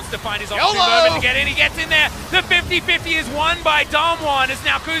 Peanut wants to find his opportune moment to get in. He gets in there. The 50-50 is won by DWG. It's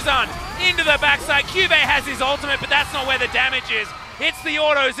now Kuzan into the backside. CuVee has his ultimate, but that's not where the damage is. Hits the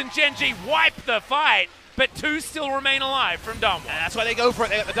autos, and GenG wipe the fight. But two still remain alive from DWG. And that's why they go for it.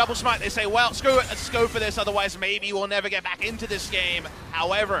 They get the double smite. They say, well, screw it, let's go for this. Otherwise, maybe we'll never get back into this game.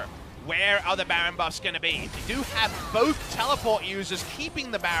 However, where are the Baron buffs going to be? They do have both teleport users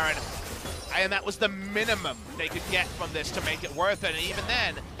keeping the Baron, and that was the minimum they could get from this to make it worth it. And even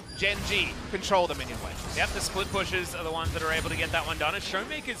then, GenG control the minion waves. Yep, the split pushes are the ones that are able to get that one done. And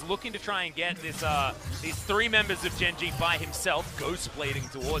ShowMaker's looking to try and get this these three members of GenG by himself, ghost blading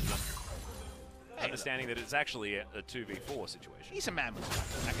towards them. Understanding that it's actually a 2v4 situation. He's a man.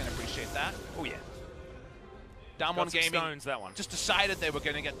 I can appreciate that. Oh yeah. DWG Gaming stones, that one. just decided they were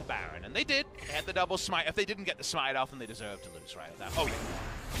going to get the Baron, and they did. They had the double smite. If they didn't get the smite off, then they deserved to lose, right? Oh yeah.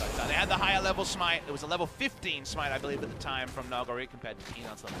 But they had the higher level smite. It was a level 15 smite, I believe, at the time from Nuguri compared to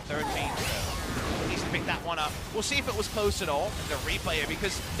Peanut's level 13. So needs to pick that one up. We'll see if it was close at all in the replay,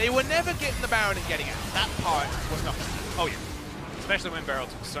 because they were never getting the Baron and getting out. That part was not. Oh yeah. Especially when BeryL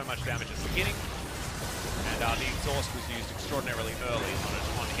took so much damage at the beginning. And the exhaust was used extraordinarily early on a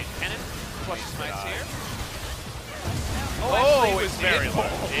one-hit cannon. Flush smites here. Oh, it was very low.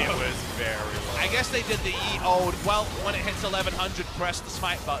 It was very low. I guess they did the old, well, when it hits 1100, press the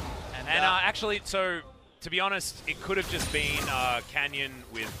smite button. And actually, so, to be honest, it could have just been Canyon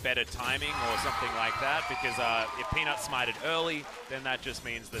with better timing or something like that, because if Peanut smited early, then that just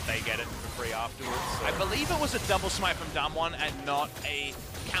means that they get it for free afterwards. So. I believe it was a double smite from DWG and not a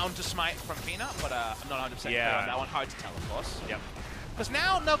counter smite from Peanut, but I'm not 100% clear on that one. Hard to tell, of course. Yep. Because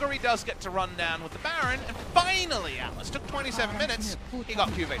now Nuguri does get to run down with the Baron, and finally, Atlas took 27 minutes, he got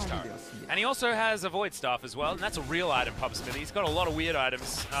CuVee's turret. And he also has a Void Staff as well, and that's a real item, Pubsmithy. He's got a lot of weird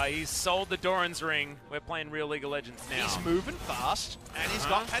items. He's sold the Doran's Ring. We're playing real League of Legends now. He's moving fast, and he's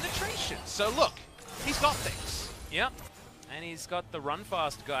got penetration. So look, he's got things. Yep. And he's got the Run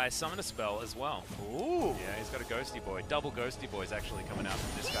Fast guy summon a spell as well. Ooh. Yeah, he's got a Ghosty Boy. Double Ghosty Boys actually coming out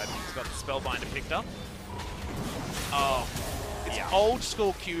from this guy. He's got the Spellbinder picked up. Oh. It's old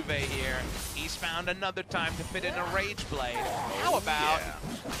school CuVee here. He's found another time to fit in a Rage Blade. How about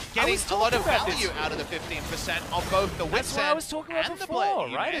getting a lot of value out of the 15% on both the Wits End and the before,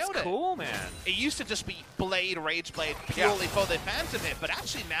 Blade? Right? It's cool, man. It used to just be Blade, Rage Blade purely for the Phantom hit, but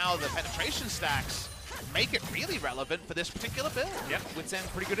actually now the penetration stacks make it really relevant for this particular build. Yep, Wits End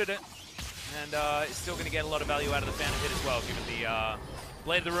pretty good at it. And is still going to get a lot of value out of the Phantom hit as well, given the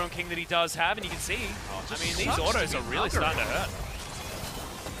Blade of the Ruin King that he does have. And you can see, I mean, these autos are really starting to hurt.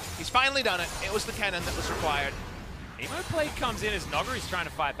 He's finally done it. It was the cannon that was required. Emo Blade comes in as Nuguri's trying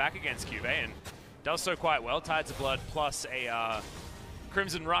to fight back against CuVee and does so quite well. Tides of Blood plus a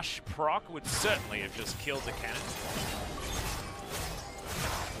Crimson Rush proc would certainly have just killed the cannon.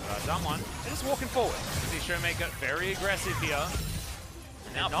 DAMWON just walking forward. You see ShowMaker very aggressive here.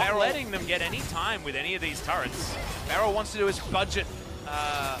 And now not letting them get any time with any of these turrets. BeryL wants to do his budget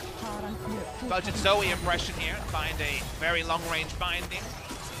Zoe impression here, find a very long-range binding.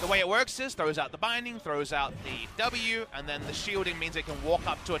 The way it works is throws out the binding, throws out the W, and then the shielding means they can walk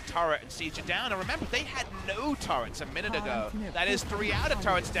up to a turret and siege it down. And remember, they had no turrets a minute ago. That is 3 outer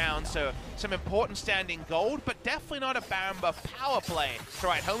turrets down, so some important standing gold, but definitely not a Baron buff power play to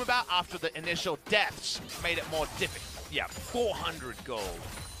write home about after the initial deaths made it more difficult. Yeah, 400 gold.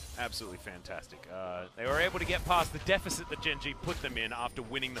 Absolutely fantastic. They were able to get past the deficit that GenG put them in after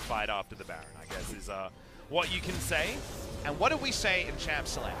winning the fight after the Baron, I guess, is what you can say. And what do we say in Champ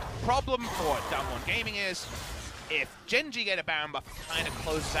Select? Problem for DWG Gaming is, if GenG get a Baron buff, it kind of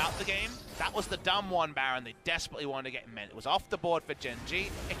closes out the game. That was the DWG Baron they desperately wanted to get in. It was off the board for GenG.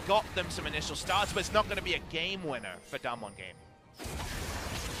 It got them some initial starts, but it's not going to be a game winner for DWG Gaming.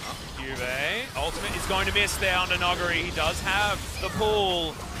 CuVee, ultimate is going to miss there under Nuguri. He does have the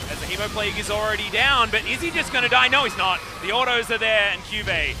pull as the Hemoplague is already down, but is he just going to die? No, he's not. The autos are there, and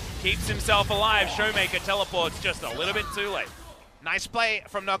CuVee keeps himself alive. ShowMaker teleports just a little bit too late. Nice play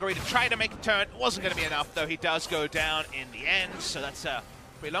from Nuguri to try to make a turn. It wasn't going to be enough, though. He does go down in the end, so that's a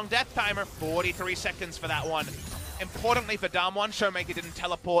pretty long death timer. 43 seconds for that one. Importantly for DWG, ShowMaker didn't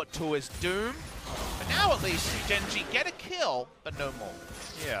teleport to his doom. But now at least GenG get a kill, but no more.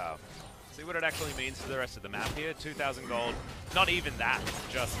 Yeah. See what it actually means for the rest of the map here. 2,000 gold. Not even that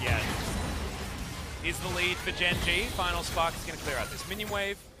just yet. Is the lead for GenG. Final Spark is going to clear out this minion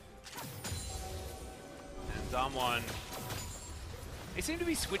wave. And DWG, they seem to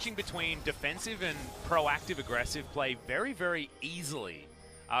be switching between defensive and proactive aggressive play very, very easily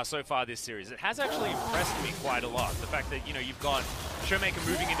so far this series. It has actually impressed me quite a lot. The fact that, you know, you've got ShowMaker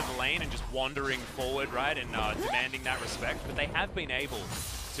moving into the lane and just wandering forward, right, and demanding that respect, but they have been able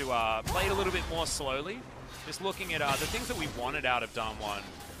to play it a little bit more slowly. Just looking at the things that we wanted out of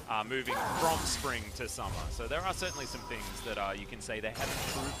DWG moving from spring to summer. So there are certainly some things that you can say they have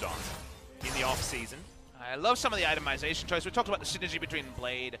improved on in the off-season. I love some of the itemization choice. We talked about the synergy between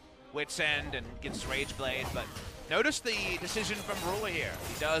Blade, Wits End, and gets Rage Blade, but notice the decision from Ruler here.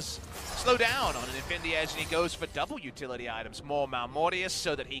 He does slow down on an Infinity Edge, and he goes for double utility items. More Malmortius,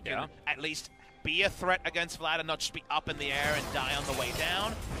 so that he can at least be a threat against Vlad and not just be up in the air and die on the way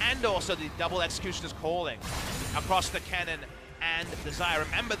down. And also the double Executioner's Calling across the cannon and the Xayah.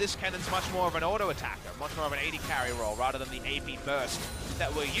 Remember, this cannon's much more of an auto attacker, much more of an 80 carry roll rather than the AP burst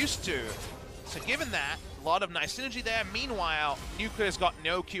that we're used to. So given that, a lot of nice synergy there. Meanwhile, Nuclear's got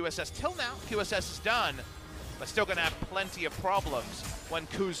no QSS till now. QSS is done, but still going to have plenty of problems when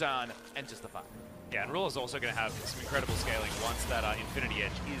Kuzan enters the fight. Yeah, and Ruler's also going to have some incredible scaling once that Infinity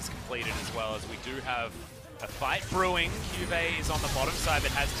Edge is completed, as well as we do have a fight brewing. CuVee is on the bottom side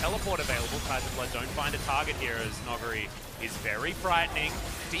but has teleport available. Tides of Blood don't find a target here as Nuguri is very frightening.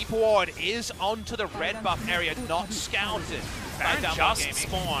 Deep Ward is onto the red buff area, not scouted. Baron just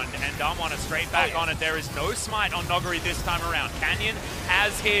spawned, and DWG is straight back on it. There is no smite on Nuguri this time around. Canyon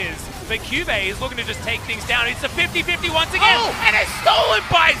has his, but CuVee is looking to just take things down. It's a 50-50 once again, and it's stolen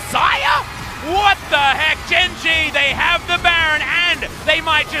by Xayah! What the heck? GenG, they have the Baron, and They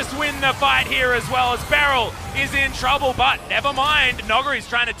might just win the fight here as well, as BeryL is in trouble, but never mind. Nuguri's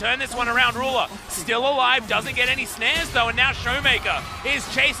trying to turn this one around. Ruler still alive, doesn't get any snares though, and now ShowMaker is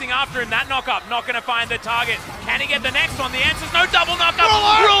chasing after him. That knock-up, not going to find the target. Can he get the next one? The answer's no. Double knock-up.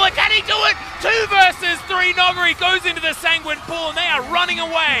 Ruler, can he do it? 2 versus 3. Nuguri goes into the Sanguine pool, and they are running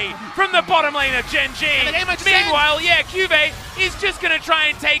away from the bottom lane of GenG. Meanwhile, yeah, CuVee is just going to try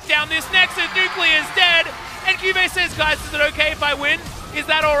and take down this Nexus. Nuclear is dead, and CuVee says, guys, is it okay if I win? Is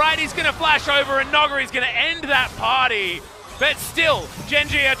that all right? He's going to flash over, and Nuguri's going to end that party. But still,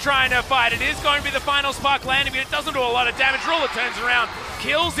 GenG are trying to fight. It is going to be the final spark landing, but it doesn't do a lot of damage. Ruler turns around,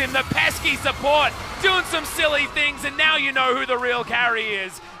 kills him. The pesky support doing some silly things, and now you know who the real carry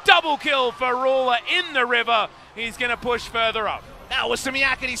is. Double kill for Ruler in the river. He's going to push further up. That was some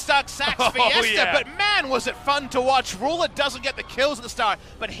yakety stuck Sax Fiesta, but man, was it fun to watch. Ruler doesn't get the kills at the start,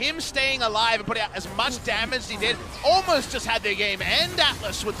 but him staying alive and putting out as much damage as he did, almost just had the game end.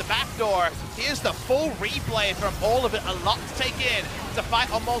 Atlas with the backdoor. Here's the full replay from all of it. A lot to take in. It's a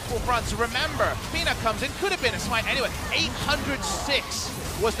fight on multiple fronts. Remember, Peanut comes in, could have been a smite anyway.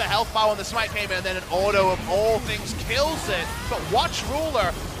 806 was the health bar when the smite came in, and then an auto of all things kills it. But watch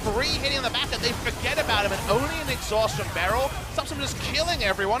Ruler, 3 hitting on the back, and they forget about him, and only an exhaust from BeryL stops him just killing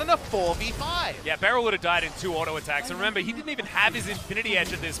everyone in a 4v5. Yeah, BeryL would have died in 2 auto attacks, and remember, he didn't even have his Infinity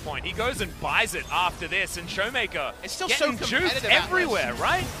Edge at this point. He goes and buys it after this, and ShowMaker it's still getting so juiced everywhere,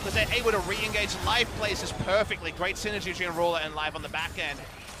 right? Because they're able to re-engage. Live places perfectly. Great synergy between Ruler and Live on the back end.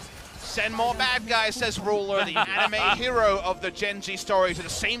 Send more bad guys, says Ruler, the anime hero of the GenG story, to the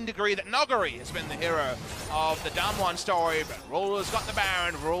same degree that Nuguri has been the hero of the DAMWON story. But Ruler's got the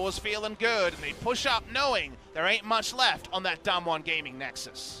Baron, Ruler's feeling good, and they push up knowing there ain't much left on that DAMWON gaming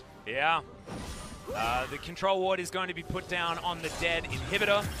nexus. Yeah. The control ward is going to be put down on the dead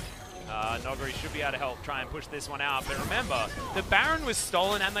inhibitor. Nuguri should be able to help try and push this one out. But remember, the Baron was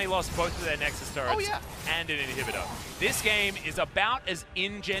stolen and they lost both of their Nexus turrets and an inhibitor. This game is about as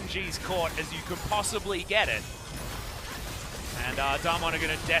in GenG's court as you could possibly get it. And DAMWON are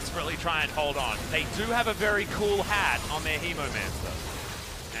going to desperately try and hold on. They do have a very cool hat on their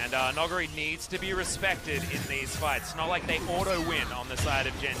Hemomancer. And Nuguri needs to be respected in these fights. It's not like they auto-win on the side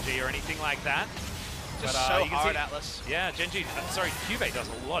of GenG or anything like that. Just but, so hard, Atlas. Yeah, CuVee does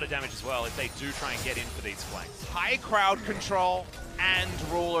a lot of damage as well if they do try and get in for these flanks. High crowd control and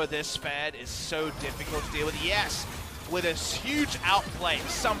Ruler this fed is so difficult to deal with. Yes, with a huge outplay,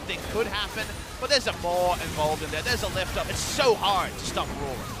 something could happen, but there's a more involved in there. There's a lift up. It's so hard to stop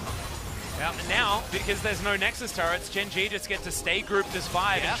Ruler. Yeah, and now, because there's no Nexus turrets, GenG just get to stay grouped as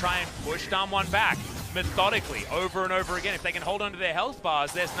 5 and try and push DAMWON back methodically over and over again. If they can hold onto their health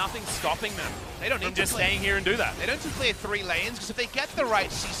bars, there's nothing stopping them. They don't need to just staying here and do that. They don't need to clear 3 lanes, because if they get the right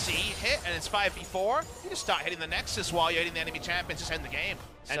CC hit and it's 5v4, you just start hitting the Nexus while you're hitting the enemy champions, just end the game.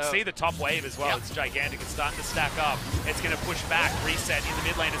 And see the top wave as well. It's gigantic. It's starting to stack up. It's going to push back, reset in the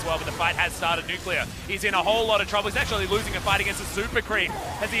mid lane as well, but the fight has started. Nuclear, he's in a whole lot of trouble. He's actually losing a fight against a Super Creep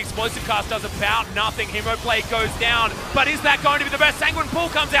as the explosive cast does about nothing. Hemo play goes down, but is that going to be the best? Sanguine Pool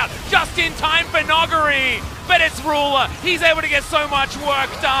comes out just in time for Nuguri, but it's Ruler. He's able to get so much work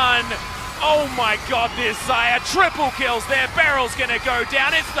done. Oh my god, this Xayah. Triple kills there. BeryL's gonna go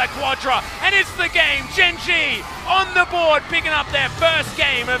down. It's the Quadra, and it's the game. GenG on the board, picking up their first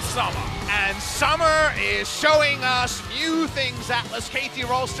game of Summer. And Summer is showing us new things, Atlas. KT,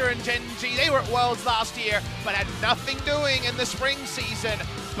 Rolster, and GenG. They were at Worlds last year, but had nothing doing in the spring season.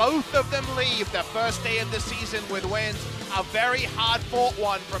 Both of them leave the first day of the season with wins. A very hard-fought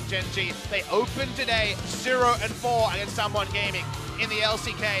one from GenG. They opened today 0-4 against DAMWON Gaming in the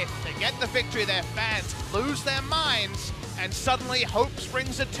LCK. They get the victory. Their fans lose their minds, and suddenly hope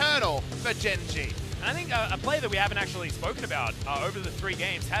springs eternal for GenG. And I think a player that we haven't actually spoken about over the 3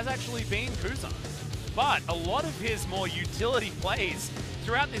 games has actually been Kuzan. But a lot of his more utility plays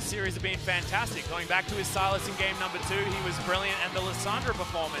throughout this series have been fantastic. Going back to his Sylas in game number 2, he was brilliant, and the Lissandra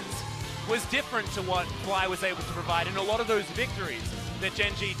performance was different to what Fly was able to provide in a lot of those victories that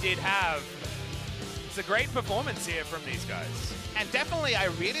GenG did have. It's a great performance here from these guys. And definitely, I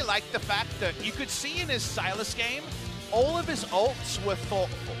really like the fact that you could see in his Sylas game, all of his ults were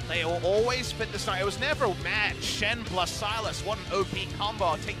thoughtful. They will always fit the start. It was never, man, Shen plus Sylas, what an OP combo,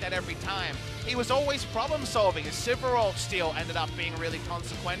 I'll take that every time. He was always problem solving. His Sivir ult steal ended up being really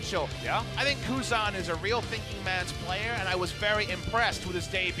consequential. Yeah. I think Kuzan is a real thinking man's player, and I was very impressed with his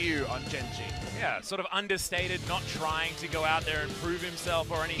debut on GenG. Yeah, sort of understated, not trying to go out there and prove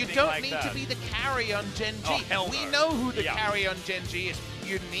himself or anything like that. You don't need to be the carry on GenG. Oh, hell no. We know who the carry on GenG is.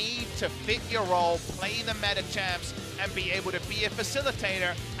 You need to fit your role, play the meta champs, and be able to be a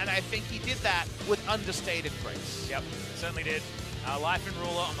facilitator, and I think he did that with understated grace. Yep, certainly did. Life and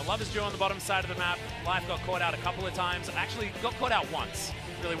Ruler on the Lovers Duo on the bottom side of the map. Life got caught out a couple of times. Actually, got caught out once.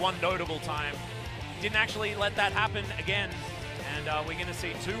 Really one notable time. Didn't actually let that happen again. And we're going to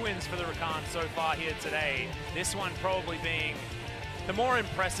see 2 wins for the Rakan so far here today. This one probably being the more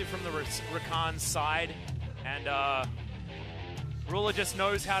impressive from the Rakan side. And Ruler just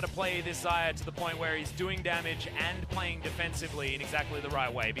knows how to play this Xayah to the point where he's doing damage and playing defensively in exactly the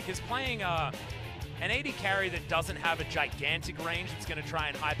right way. Because playing an AD carry that doesn't have a gigantic range that's going to try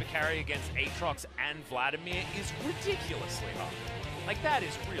and hyper carry against Aatrox and Vladimir is ridiculously hard. Like, that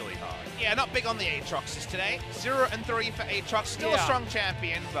is really hard. Yeah, not big on the Aatroxes today. 0-3 for Aatrox. Still a strong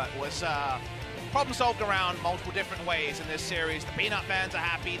champion, but was problem solved around multiple different ways in this series. The Peanut fans are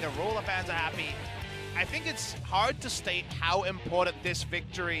happy. The Ruler fans are happy. I think it's hard to state how important this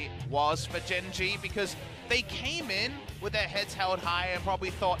victory was for GenG because they came in with their heads held high and probably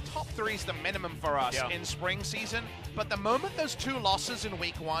thought top 3 is the minimum for us in spring season. But the moment those 2 losses in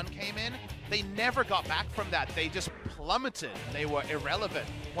week 1 came in, they never got back from that. They just plummeted. They were irrelevant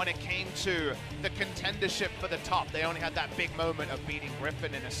when it came to the contendership for the top. They only had that big moment of beating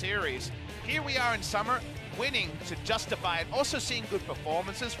Griffin in a series. Here we are in summer, winning to justify it. Also seeing good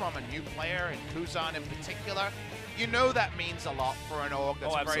performances from a new player, in Kuzan in particular. You know that means a lot for an org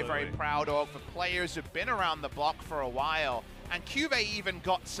that's a very, very proud org, for players who've been around the block for a while. And CuVee even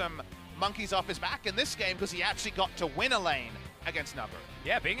got some monkeys off his back in this game because he actually got to win a lane against Nuguri.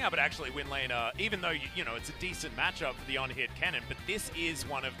 Yeah, being able to actually win lane, even though, you know, it's a decent matchup for the on-hit cannon, but this is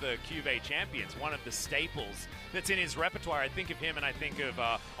one of the CuVee champions, one of the staples that's in his repertoire. I think of him and I think of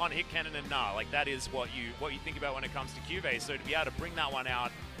on-hit cannon and Nah. Like, that is what you think about when it comes to CuVee. So to be able to bring that one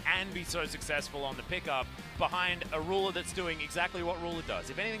out and be so successful on the pickup behind a Ruler that's doing exactly what Ruler does.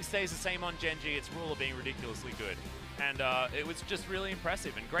 If anything stays the same on GenG, it's Ruler being ridiculously good. And it was just really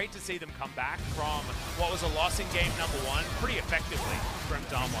impressive and great to see them come back from what was a loss in game number 1 pretty effectively from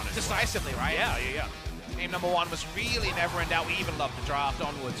DWG. Decisively, right? Yeah. Game number 1 was really never in doubt. We even loved the draft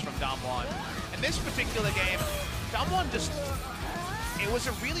onwards from DWG. In this particular game, DWG just... It was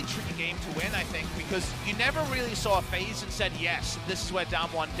a really tricky game to win, I think, because you never really saw a phase and said, yes, this is where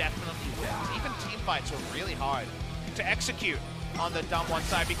DWG definitely wins. Even team fights were really hard to execute on the DWG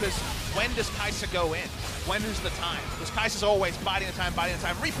side, because when does Kai'Sa go in? When is the time? Because Kai'Sa's always biding the time,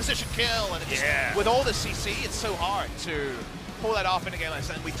 reposition kill, and it just, with all the CC, it's so hard to pull that off in a game like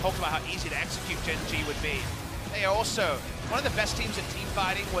this. And we talked about how easy to execute GenG would be. They are also one of the best teams in team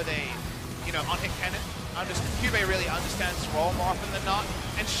fighting with a, you know, on-hit cannon. CuVee really understands this role more often than not.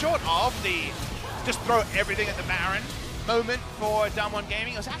 And short of the just throw everything at the Baron moment for DWG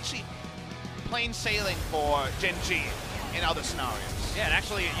Gaming, it was actually plain sailing for GenG in other scenarios. Yeah, and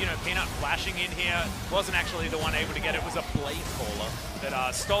actually, you know, Peanut flashing in here wasn't actually the one able to get it. It was a Blade Caller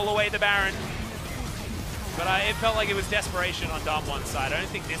that stole away the Baron. But it felt like it was desperation on DWG's side. I don't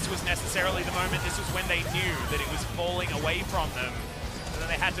think this was necessarily the moment. This was when they knew that it was falling away from them. And then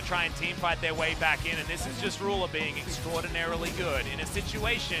they had to try and team fight their way back in. And this is just Ruler being extraordinarily good in a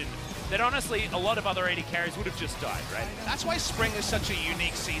situation that honestly a lot of other AD carries would have just died, right? That's why spring is such a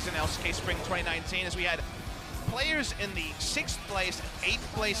unique season, LCK Spring 2019, as we had players in the 6th place and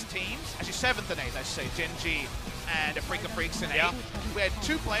 8th place teams, actually 7th and 8th, I should say, GenG and FLICKR Freaks in 8th. We had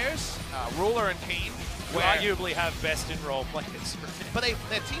 2 players, Ruler and Keen, who arguably have best in role players. But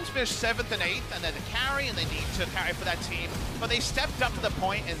their teams finished 7th and 8th, and they're the carry, and they need to carry for that team. But they stepped up to the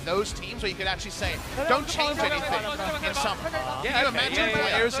point in those teams where you could actually say, don't change anything in summer. Can you imagine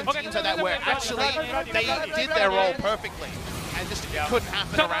players and teams like that where actually they did their role perfectly? And just couldn't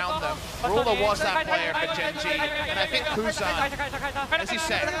happen around them. Ruler was that player for GenG, and I think Kuzan, as you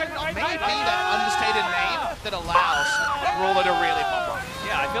said, may be that understated name that allows Ruler to really pop up.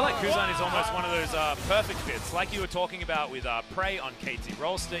 Yeah, I feel like Kuzan is almost one of those perfect fits, like you were talking about with Prey on KT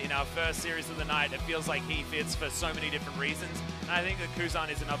Rolster in our first series of the night. It feels like he fits for so many different reasons, and I think that Kuzan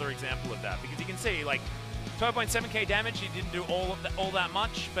is another example of that, because you can see, like, 12.7k damage, he didn't do all that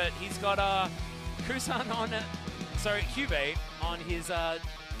much, but he's got Kuzan on CuVee on his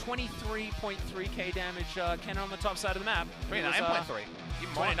 23.3k damage cannon on the top side of the map. 29.3.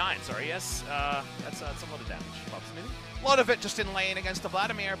 29, sorry, yes. That's a lot of damage. A lot of it just in lane against the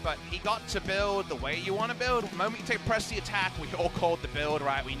Vladimir, but he got to build the way you want to build. The moment you press the attack, we all called the build,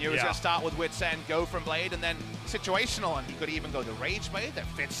 right? We knew he was going to start with Wit's End, go from Blade, and then situational, and he could even go to Rage Blade that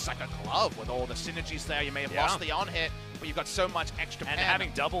fits like a glove with all the synergies there. You may have lost the on-hit, but you've got so much extra pen. And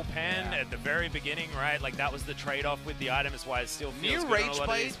having double pen at the very beginning, right? Like, that was the trade-off with the item, is why it still feels good on a lot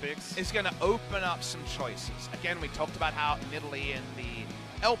of these picks. Is going to open up some choices. Again, we talked about how in Italy in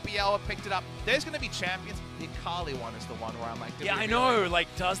the LPL have picked it up. There's going to be champions. The Akali one is the one where I'm like, yeah, I know. Like,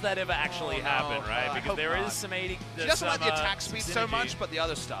 does that ever actually happen, right? Because there is some 80. She doesn't like the attack speed so much, but the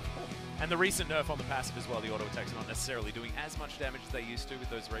other stuff. And the recent nerf on the passive as well, the auto attacks are not necessarily doing as much damage as they used to, with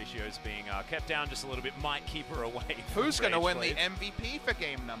those ratios being kept down just a little bit, might keep her away. Who's going to win the MVP for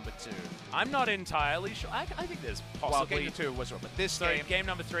game number 2? I'm not entirely sure. I think there's possibly... Well, game 2 was wrong, but this game... game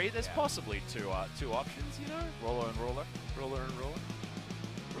number 3, there's possibly two options, you know? Roller and Roller. Roller and Roller.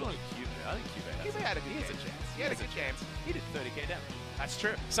 Roller and CuVee. I think CuVee had a good game. He had a good game. He did 30k damage. That's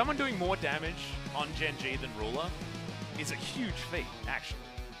true. Someone doing more damage on GenG than Ruler is a huge feat, actually.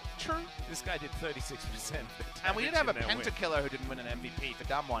 True. This guy did 36%. And we did have a Pentakiller who didn't win an MVP for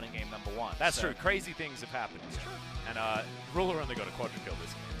DAMWON in game number 1. That's true. Crazy things have happened. That's true. And Ruler only got a quadra-kill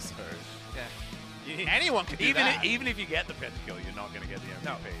this game, so... Yeah. Anyone can do that. Even if you get the pentakill, you're not going to get the MVP.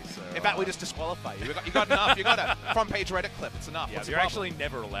 No. So, in fact, we just disqualify you. You got enough. You got a front-page Reddit clip. It's enough. Yeah, you're actually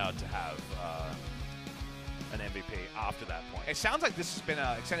never allowed to have an MVP after that point. It sounds like this has been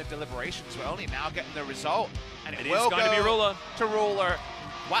an extended deliberations. We're only now getting the result, and it is going to be Ruler. To Ruler.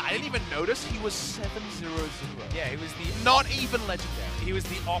 Wow, I didn't even notice he was 7-0-0. Yeah, he was the not even legendary. He was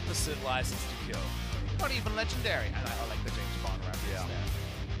the opposite license to kill. Not even legendary. And I like the James Bond reference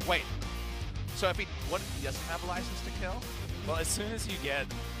there. Wait. So if he doesn't have a license to kill? Well, as soon as you get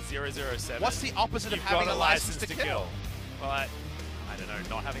 007, what's the opposite of having a license to kill? Well, I don't know,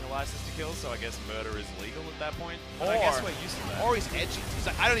 not having a license to kill, so I guess murder is legal at that point. Or, I guess we're used to that. Or he's edgy. He's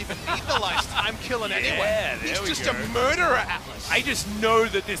like, I don't even need the license. I'm killing anyway. Yeah, he's just a murderer, Atlas. I just know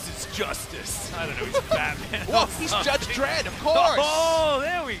that this is justice. I don't know, he's Batman. Well, he's Judge Dredd, of course. Oh,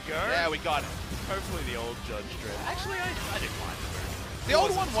 there we go. Yeah, we got it. Hopefully the old Judge Dredd. Actually, I didn't mind it. The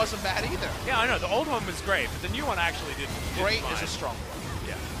old one wasn't bad either. Yeah, I know. The old one was great, but the new one actually didn't. Great is a strong word.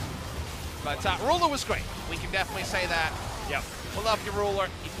 Yeah. But Ruler was great. We can definitely say that. Yep. We'll love your Ruler.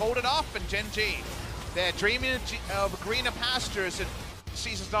 He pulled it off, and GenG, they're dreaming of greener pastures, and the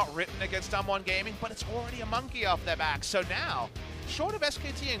season's not written against DWG Gaming, but it's already a monkey off their back. So now, short of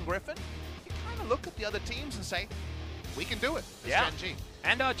SKT and Griffin, you kind of look at the other teams and say, we can do it. It's GenG.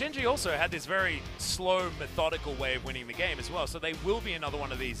 And GenG also had this very slow, methodical way of winning the game as well. So they will be another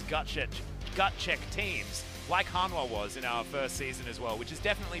one of these gut check teams, like Hanwha was in our first season as well, which is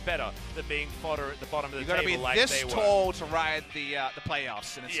definitely better than being fodder at the bottom of the table like they were. You got to be this tall to ride the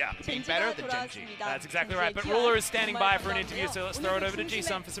playoffs, and it's being better than GenG. That's exactly right. But Ruler is standing by for an interview, so let's throw it over to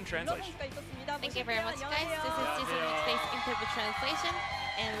G-Sun for some translation. Thank you very much, guys. This is G-Sun Mixtape's interview translation.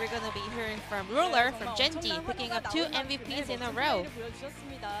 And we're going to be hearing from Ruler from GenG, picking up 2 MVPs in a row.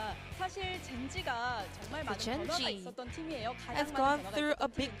 So GenG has gone through a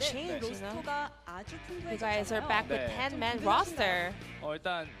big change, you know. You guys are back with 10-man roster.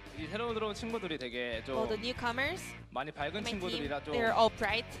 일단 이 새로 들어온 친구들이 되게 좀 All the newcomers, 많이 밝은 친구들이라 좀 they're all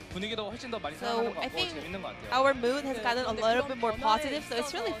bright. 분위기도 훨씬 더 많이 So 살아나는 것 I 같고 think 재밌는 것 같아요. our mood has gotten a little bit more positive, so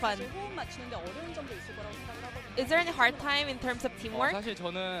it's really fun. Is there any hard time in terms of teamwork? 사실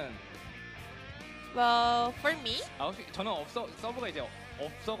저는 Well, for me, 저는 서브가 이제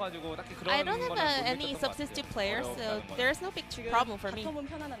없어가지고 딱히 그런 I don't have 거는 any substitute players, so there's no big problem for me.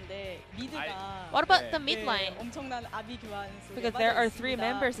 미드가 What about the mid line? 엄청난 아비 교환 Because there are 3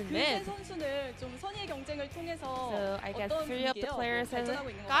 members in mid. 선수를 좀 선의의 경쟁을 통해서 So I guess 3 of the players have 발전하고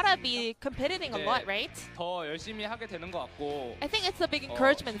있는 것 gotta 같습니다. be competing a lot, right? 더 열심히 하게 되는 것 같고 I think it's a big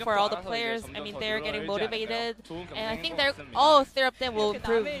encouragement for all the players. I mean, they're getting motivated, and I think all 3 of them will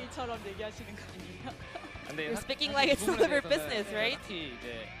improve. 남의 일처럼 얘기하시는 거 아니에요? You're speaking like it's none of your business, right?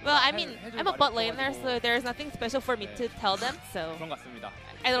 Well, I mean, I'm a bot laner, so there's nothing special for me to tell them, so 그런 것 같습니다.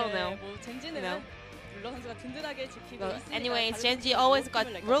 I don't know. 뭐 젠지는 You know? 룰러 선수가 든든하게 지키고 Well, 있으니까 anyways, 다른 GenG always got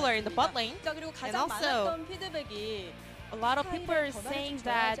팀을 Ruler in the bot lane. 자, 그리고 And 가장 also, 많았던 피드백이 a lot of people are saying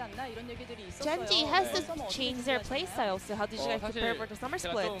that 이런 얘기들이 있었어요. GenG has to 썸머 change 어떻게 their 생각하시나요? playstyle, so how did you guys prepare for the summer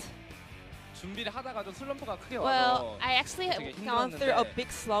제가 split? 좀 준비를 하다가 좀 슬럼프가 크게 Well, 와서 I actually have 되게 gone through a 힘들었는데 big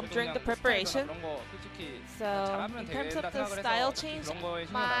slump during the 그래도 그냥 preparation. 스타일이나 그런 거 솔직히 So, 잘하면 in terms of 되겠다 the 생각을 style 해서 change, 그런 거에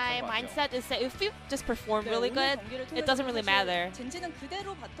신경 my 안 썼던 것 같아요. mindset is that if we just perform 네, really 오늘 good, 경기를 it doesn't really 통해서 matter. 젠지는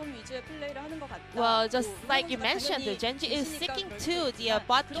그대로 바텀 위주의 플레이를 하는 것 같다. Well, just 또 like you 룰러 mentioned, 선수가 GenG is 당연히 sticking 있으니까 to 그럴 the 수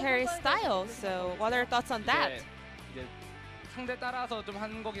bot 있지만 carry 그런 style. 선수에 So, what are your thoughts on that? 이제 상대 따라서 좀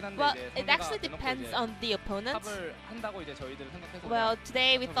하는 거긴 한데 Well, 이제 it 상대가 actually 대놓고 depends 이제 on the opponent. 탑을 한다고 이제 저희들은 생각해서 Well,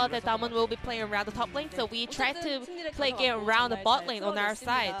 today we thought that DWG will be playing around the top lane, so we tried to play game around the bot lane on our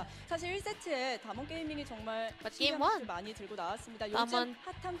side. 사실 1세트에 담원 게이밍이 정말 But game 1, 많이 들고 나왔습니다. DWG 요즘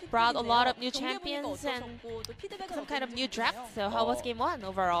핫한 brought a lot of 픽들인데요. new 경기 보니까 champions and 어떠셨고, 또 피드백은 some kind of 어떤지 new draft. 궁금해요. So, how was game 1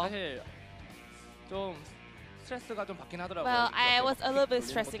 overall? 사실 좀 스트레스가 좀 받긴 하더라고요. Well, I 이렇게 was a little bit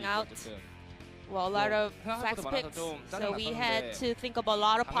돌리는 stressing 것도 out. 있고 어쨌든 well, a lot of flag 생각보다 많아서 picks, 좀 so we 짜증났었는데 had to think about a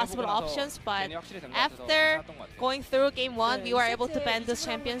lot of possible 당해보고 나서 options, but 괜히 확실히 된것 같아서 after 좋았던 것 같아요. going through game 1, we were able to 네, ban those 이즈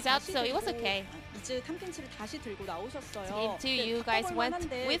champions 브라운을 out, so it was 다시 okay. 들고, 이즈 탐켄치를 다시 들고 나오셨어요. Game 2, 네, you guys 바꿔볼 went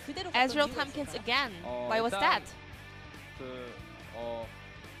만한데 with 그대로 갔던 Ezreal 이유가 Tompkins 있을까요? again. Why was 일단 that?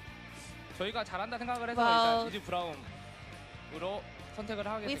 저희가 잘한다 생각을 해서 Well, 일단 이즈 브라운으로 선택을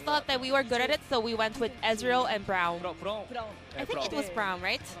하게 We 된 것 thought that 같아요. we were good at it, so we went with Ezreal and Brown. 브라운. 브라운. I think it was 네. Brown,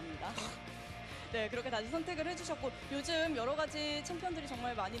 right? 감사합니다. 네, 그렇게 다시 선택을 해주셨고 요즘 여러 가지 챔피언들이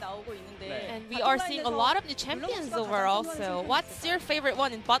정말 많이 나오고 있는데 네. And we are seeing a lot of new champions overall, so what's your favorite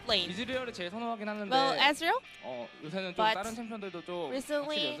one in bot lane? 이즈리얼을 제일 선호하긴 하는데 Well, Ezreal, 요새는 좀 but 다른 챔피언들도 좀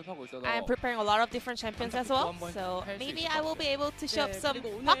recently 확실히 연습하고 있어서 I'm preparing a lot of different champions as well, so maybe I will be able to show up some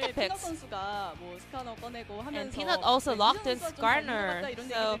pocket 피넛 picks. 선수가 뭐 스카너 꺼내고 하면서 And Peanut also locked in 선수가 좀 Skarner, 닮은 것 같다 이런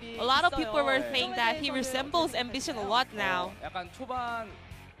so 얘기들이 a lot of 있어요. people were 네. saying that he resembles Ambition a lot now. 약간 초반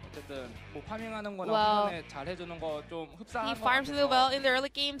어쨌든 뭐 파밍하는 거나 Well, 후반에 잘 해주는 거 좀 He 흡사한 거 farms really well in the early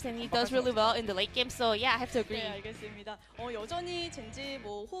games, and he does really well in the late games, so yeah, I have to agree. 네, 알겠습니다. 여전히 젠지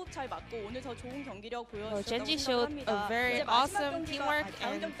뭐 호흡 잘 맞고 오늘 더 좋은 경기력 보여주셨다고 GenG 생각합니다. showed a very 이제 마지막 awesome 경기가 teamwork 다음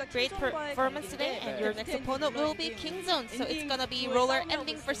and 경기가 great 킹존과의 performance today, 경기인데 and your next opponent will be Kingzone, so it's gonna be Roller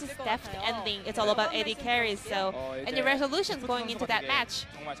ending versus Theft ending. It's all about AD carries, so and your resolutions going into that match.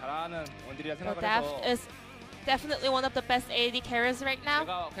 정말 잘하는 원딜이라 So 생각을 Theft 해서 is definitely one of the best AD carriers right now.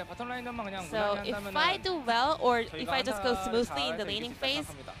 제가 그냥 바텀 라인전만 그냥 So 무난히 if 한다면은 I do well, or if 저희가 I just go 항상 smoothly in the 잘해서 laning 이길 수 있다 phase,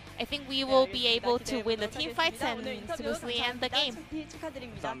 생각합니다. I think we will be able to win the team fights and 오늘 인터뷰 smoothly end the game.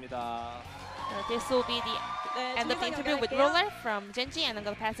 축하드립니다. 감사합니다. This will be the 네, end of the interview with Roller from GenG, and I'm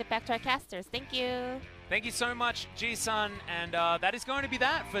going to pass it back to our casters. Thank you. Thank you so much, G-Sun. And that is going to be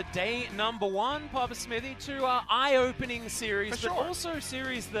that for day number 1, Papa Smithy. 2 eye-opening series, For but sure. also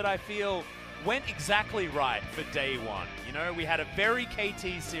series that I feel went exactly right for day 1. You know, we had a very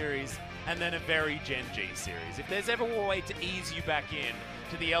KT series and then a very GenG series. If there's ever a way to ease you back in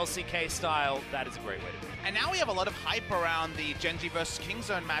to the LCK style, that is a great way to do it. And now we have a lot of hype around the GenG versus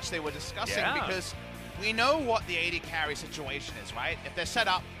Kingzone match they were discussing because we know what the AD carry situation is, right? If they're set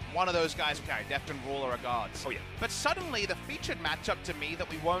up, one of those guys will carry. Deft and Ruler are guards. Oh, yeah. But suddenly, the featured matchup to me that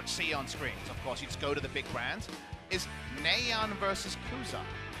we won't see on screens, of course, you just go to the big brands, is Neon versus Kuzan.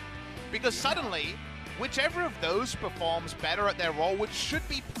 Because suddenly, whichever of those performs better at their role, which should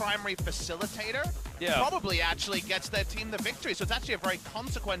be primary facilitator, probably actually gets their team the victory. So it's actually a very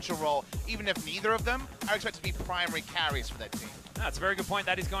consequential role, even if neither of them are expected to be primary carries for their team. That's a very good point.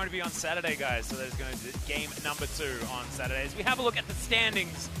 That is going to be on Saturday, guys. So there's going to be game number 2 on Saturday. As we have a look at the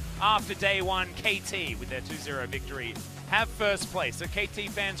standings after day 1, KT, with their 2-0 victory, have first place. So KT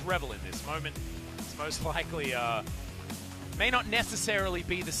fans revel in this moment. It's most likely may not necessarily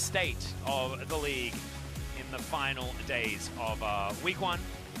be the state of the league in the final days of week 1.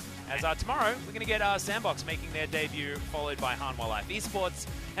 As tomorrow, we're going to get Sandbox making their debut, followed by Hanwha Life Esports,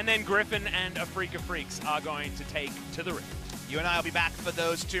 and then Griffin and FLICKR Freaks are going to take to the ring. You and I will be back for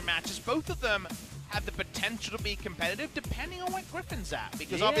those 2 matches. Both of them have the potential to be competitive, depending on what Griffin's at.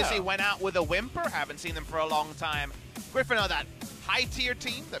 Because obviously went out with a whimper, haven't seen them for a long time. Griffin are that high-tier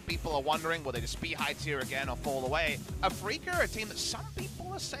team that people are wondering, will they just be high-tier again or fall away? FLICKR are a team that some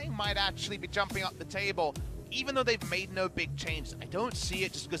people are saying might actually be jumping up the table, even though they've made no big changes. I don't see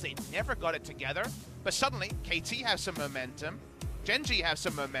it just because they never got it together. But suddenly, KT has some momentum. GenG have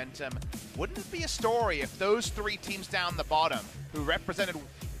some momentum. Wouldn't it be a story if those 3 teams down the bottom, who represented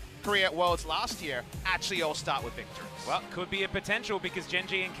Korea at Worlds last year, actually all start with victories? Well, could be a potential because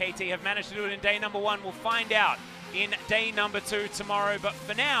GenG and KT have managed to do it in day number 1. We'll find out in day number 2 tomorrow. But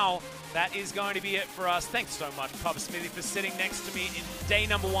for now, that is going to be it for us. Thanks so much, Papa Smithy, for sitting next to me in day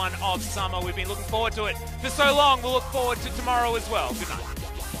number 1 of summer. We've been looking forward to it for so long. We'll look forward to tomorrow as well. Good night.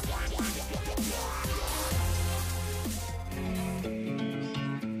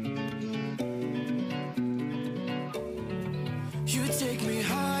 You take me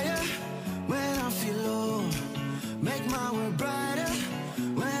higher when I feel low. Make my world brighter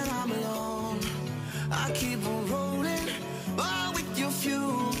when I'm alone. I keep on rolling, all with your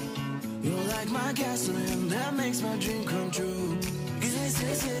fuel. You're like my gasoline that makes my dream come true. 'Cause this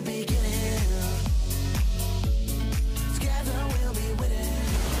is the beginning. Together we'll be winning.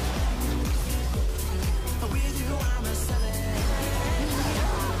 With you I'm a 7.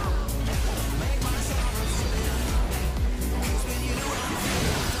 Make my sorrow sing. 'Cause with you I'm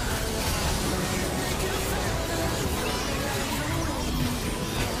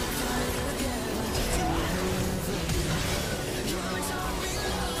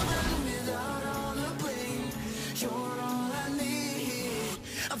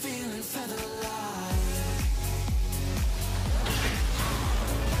I'm feeling feather light.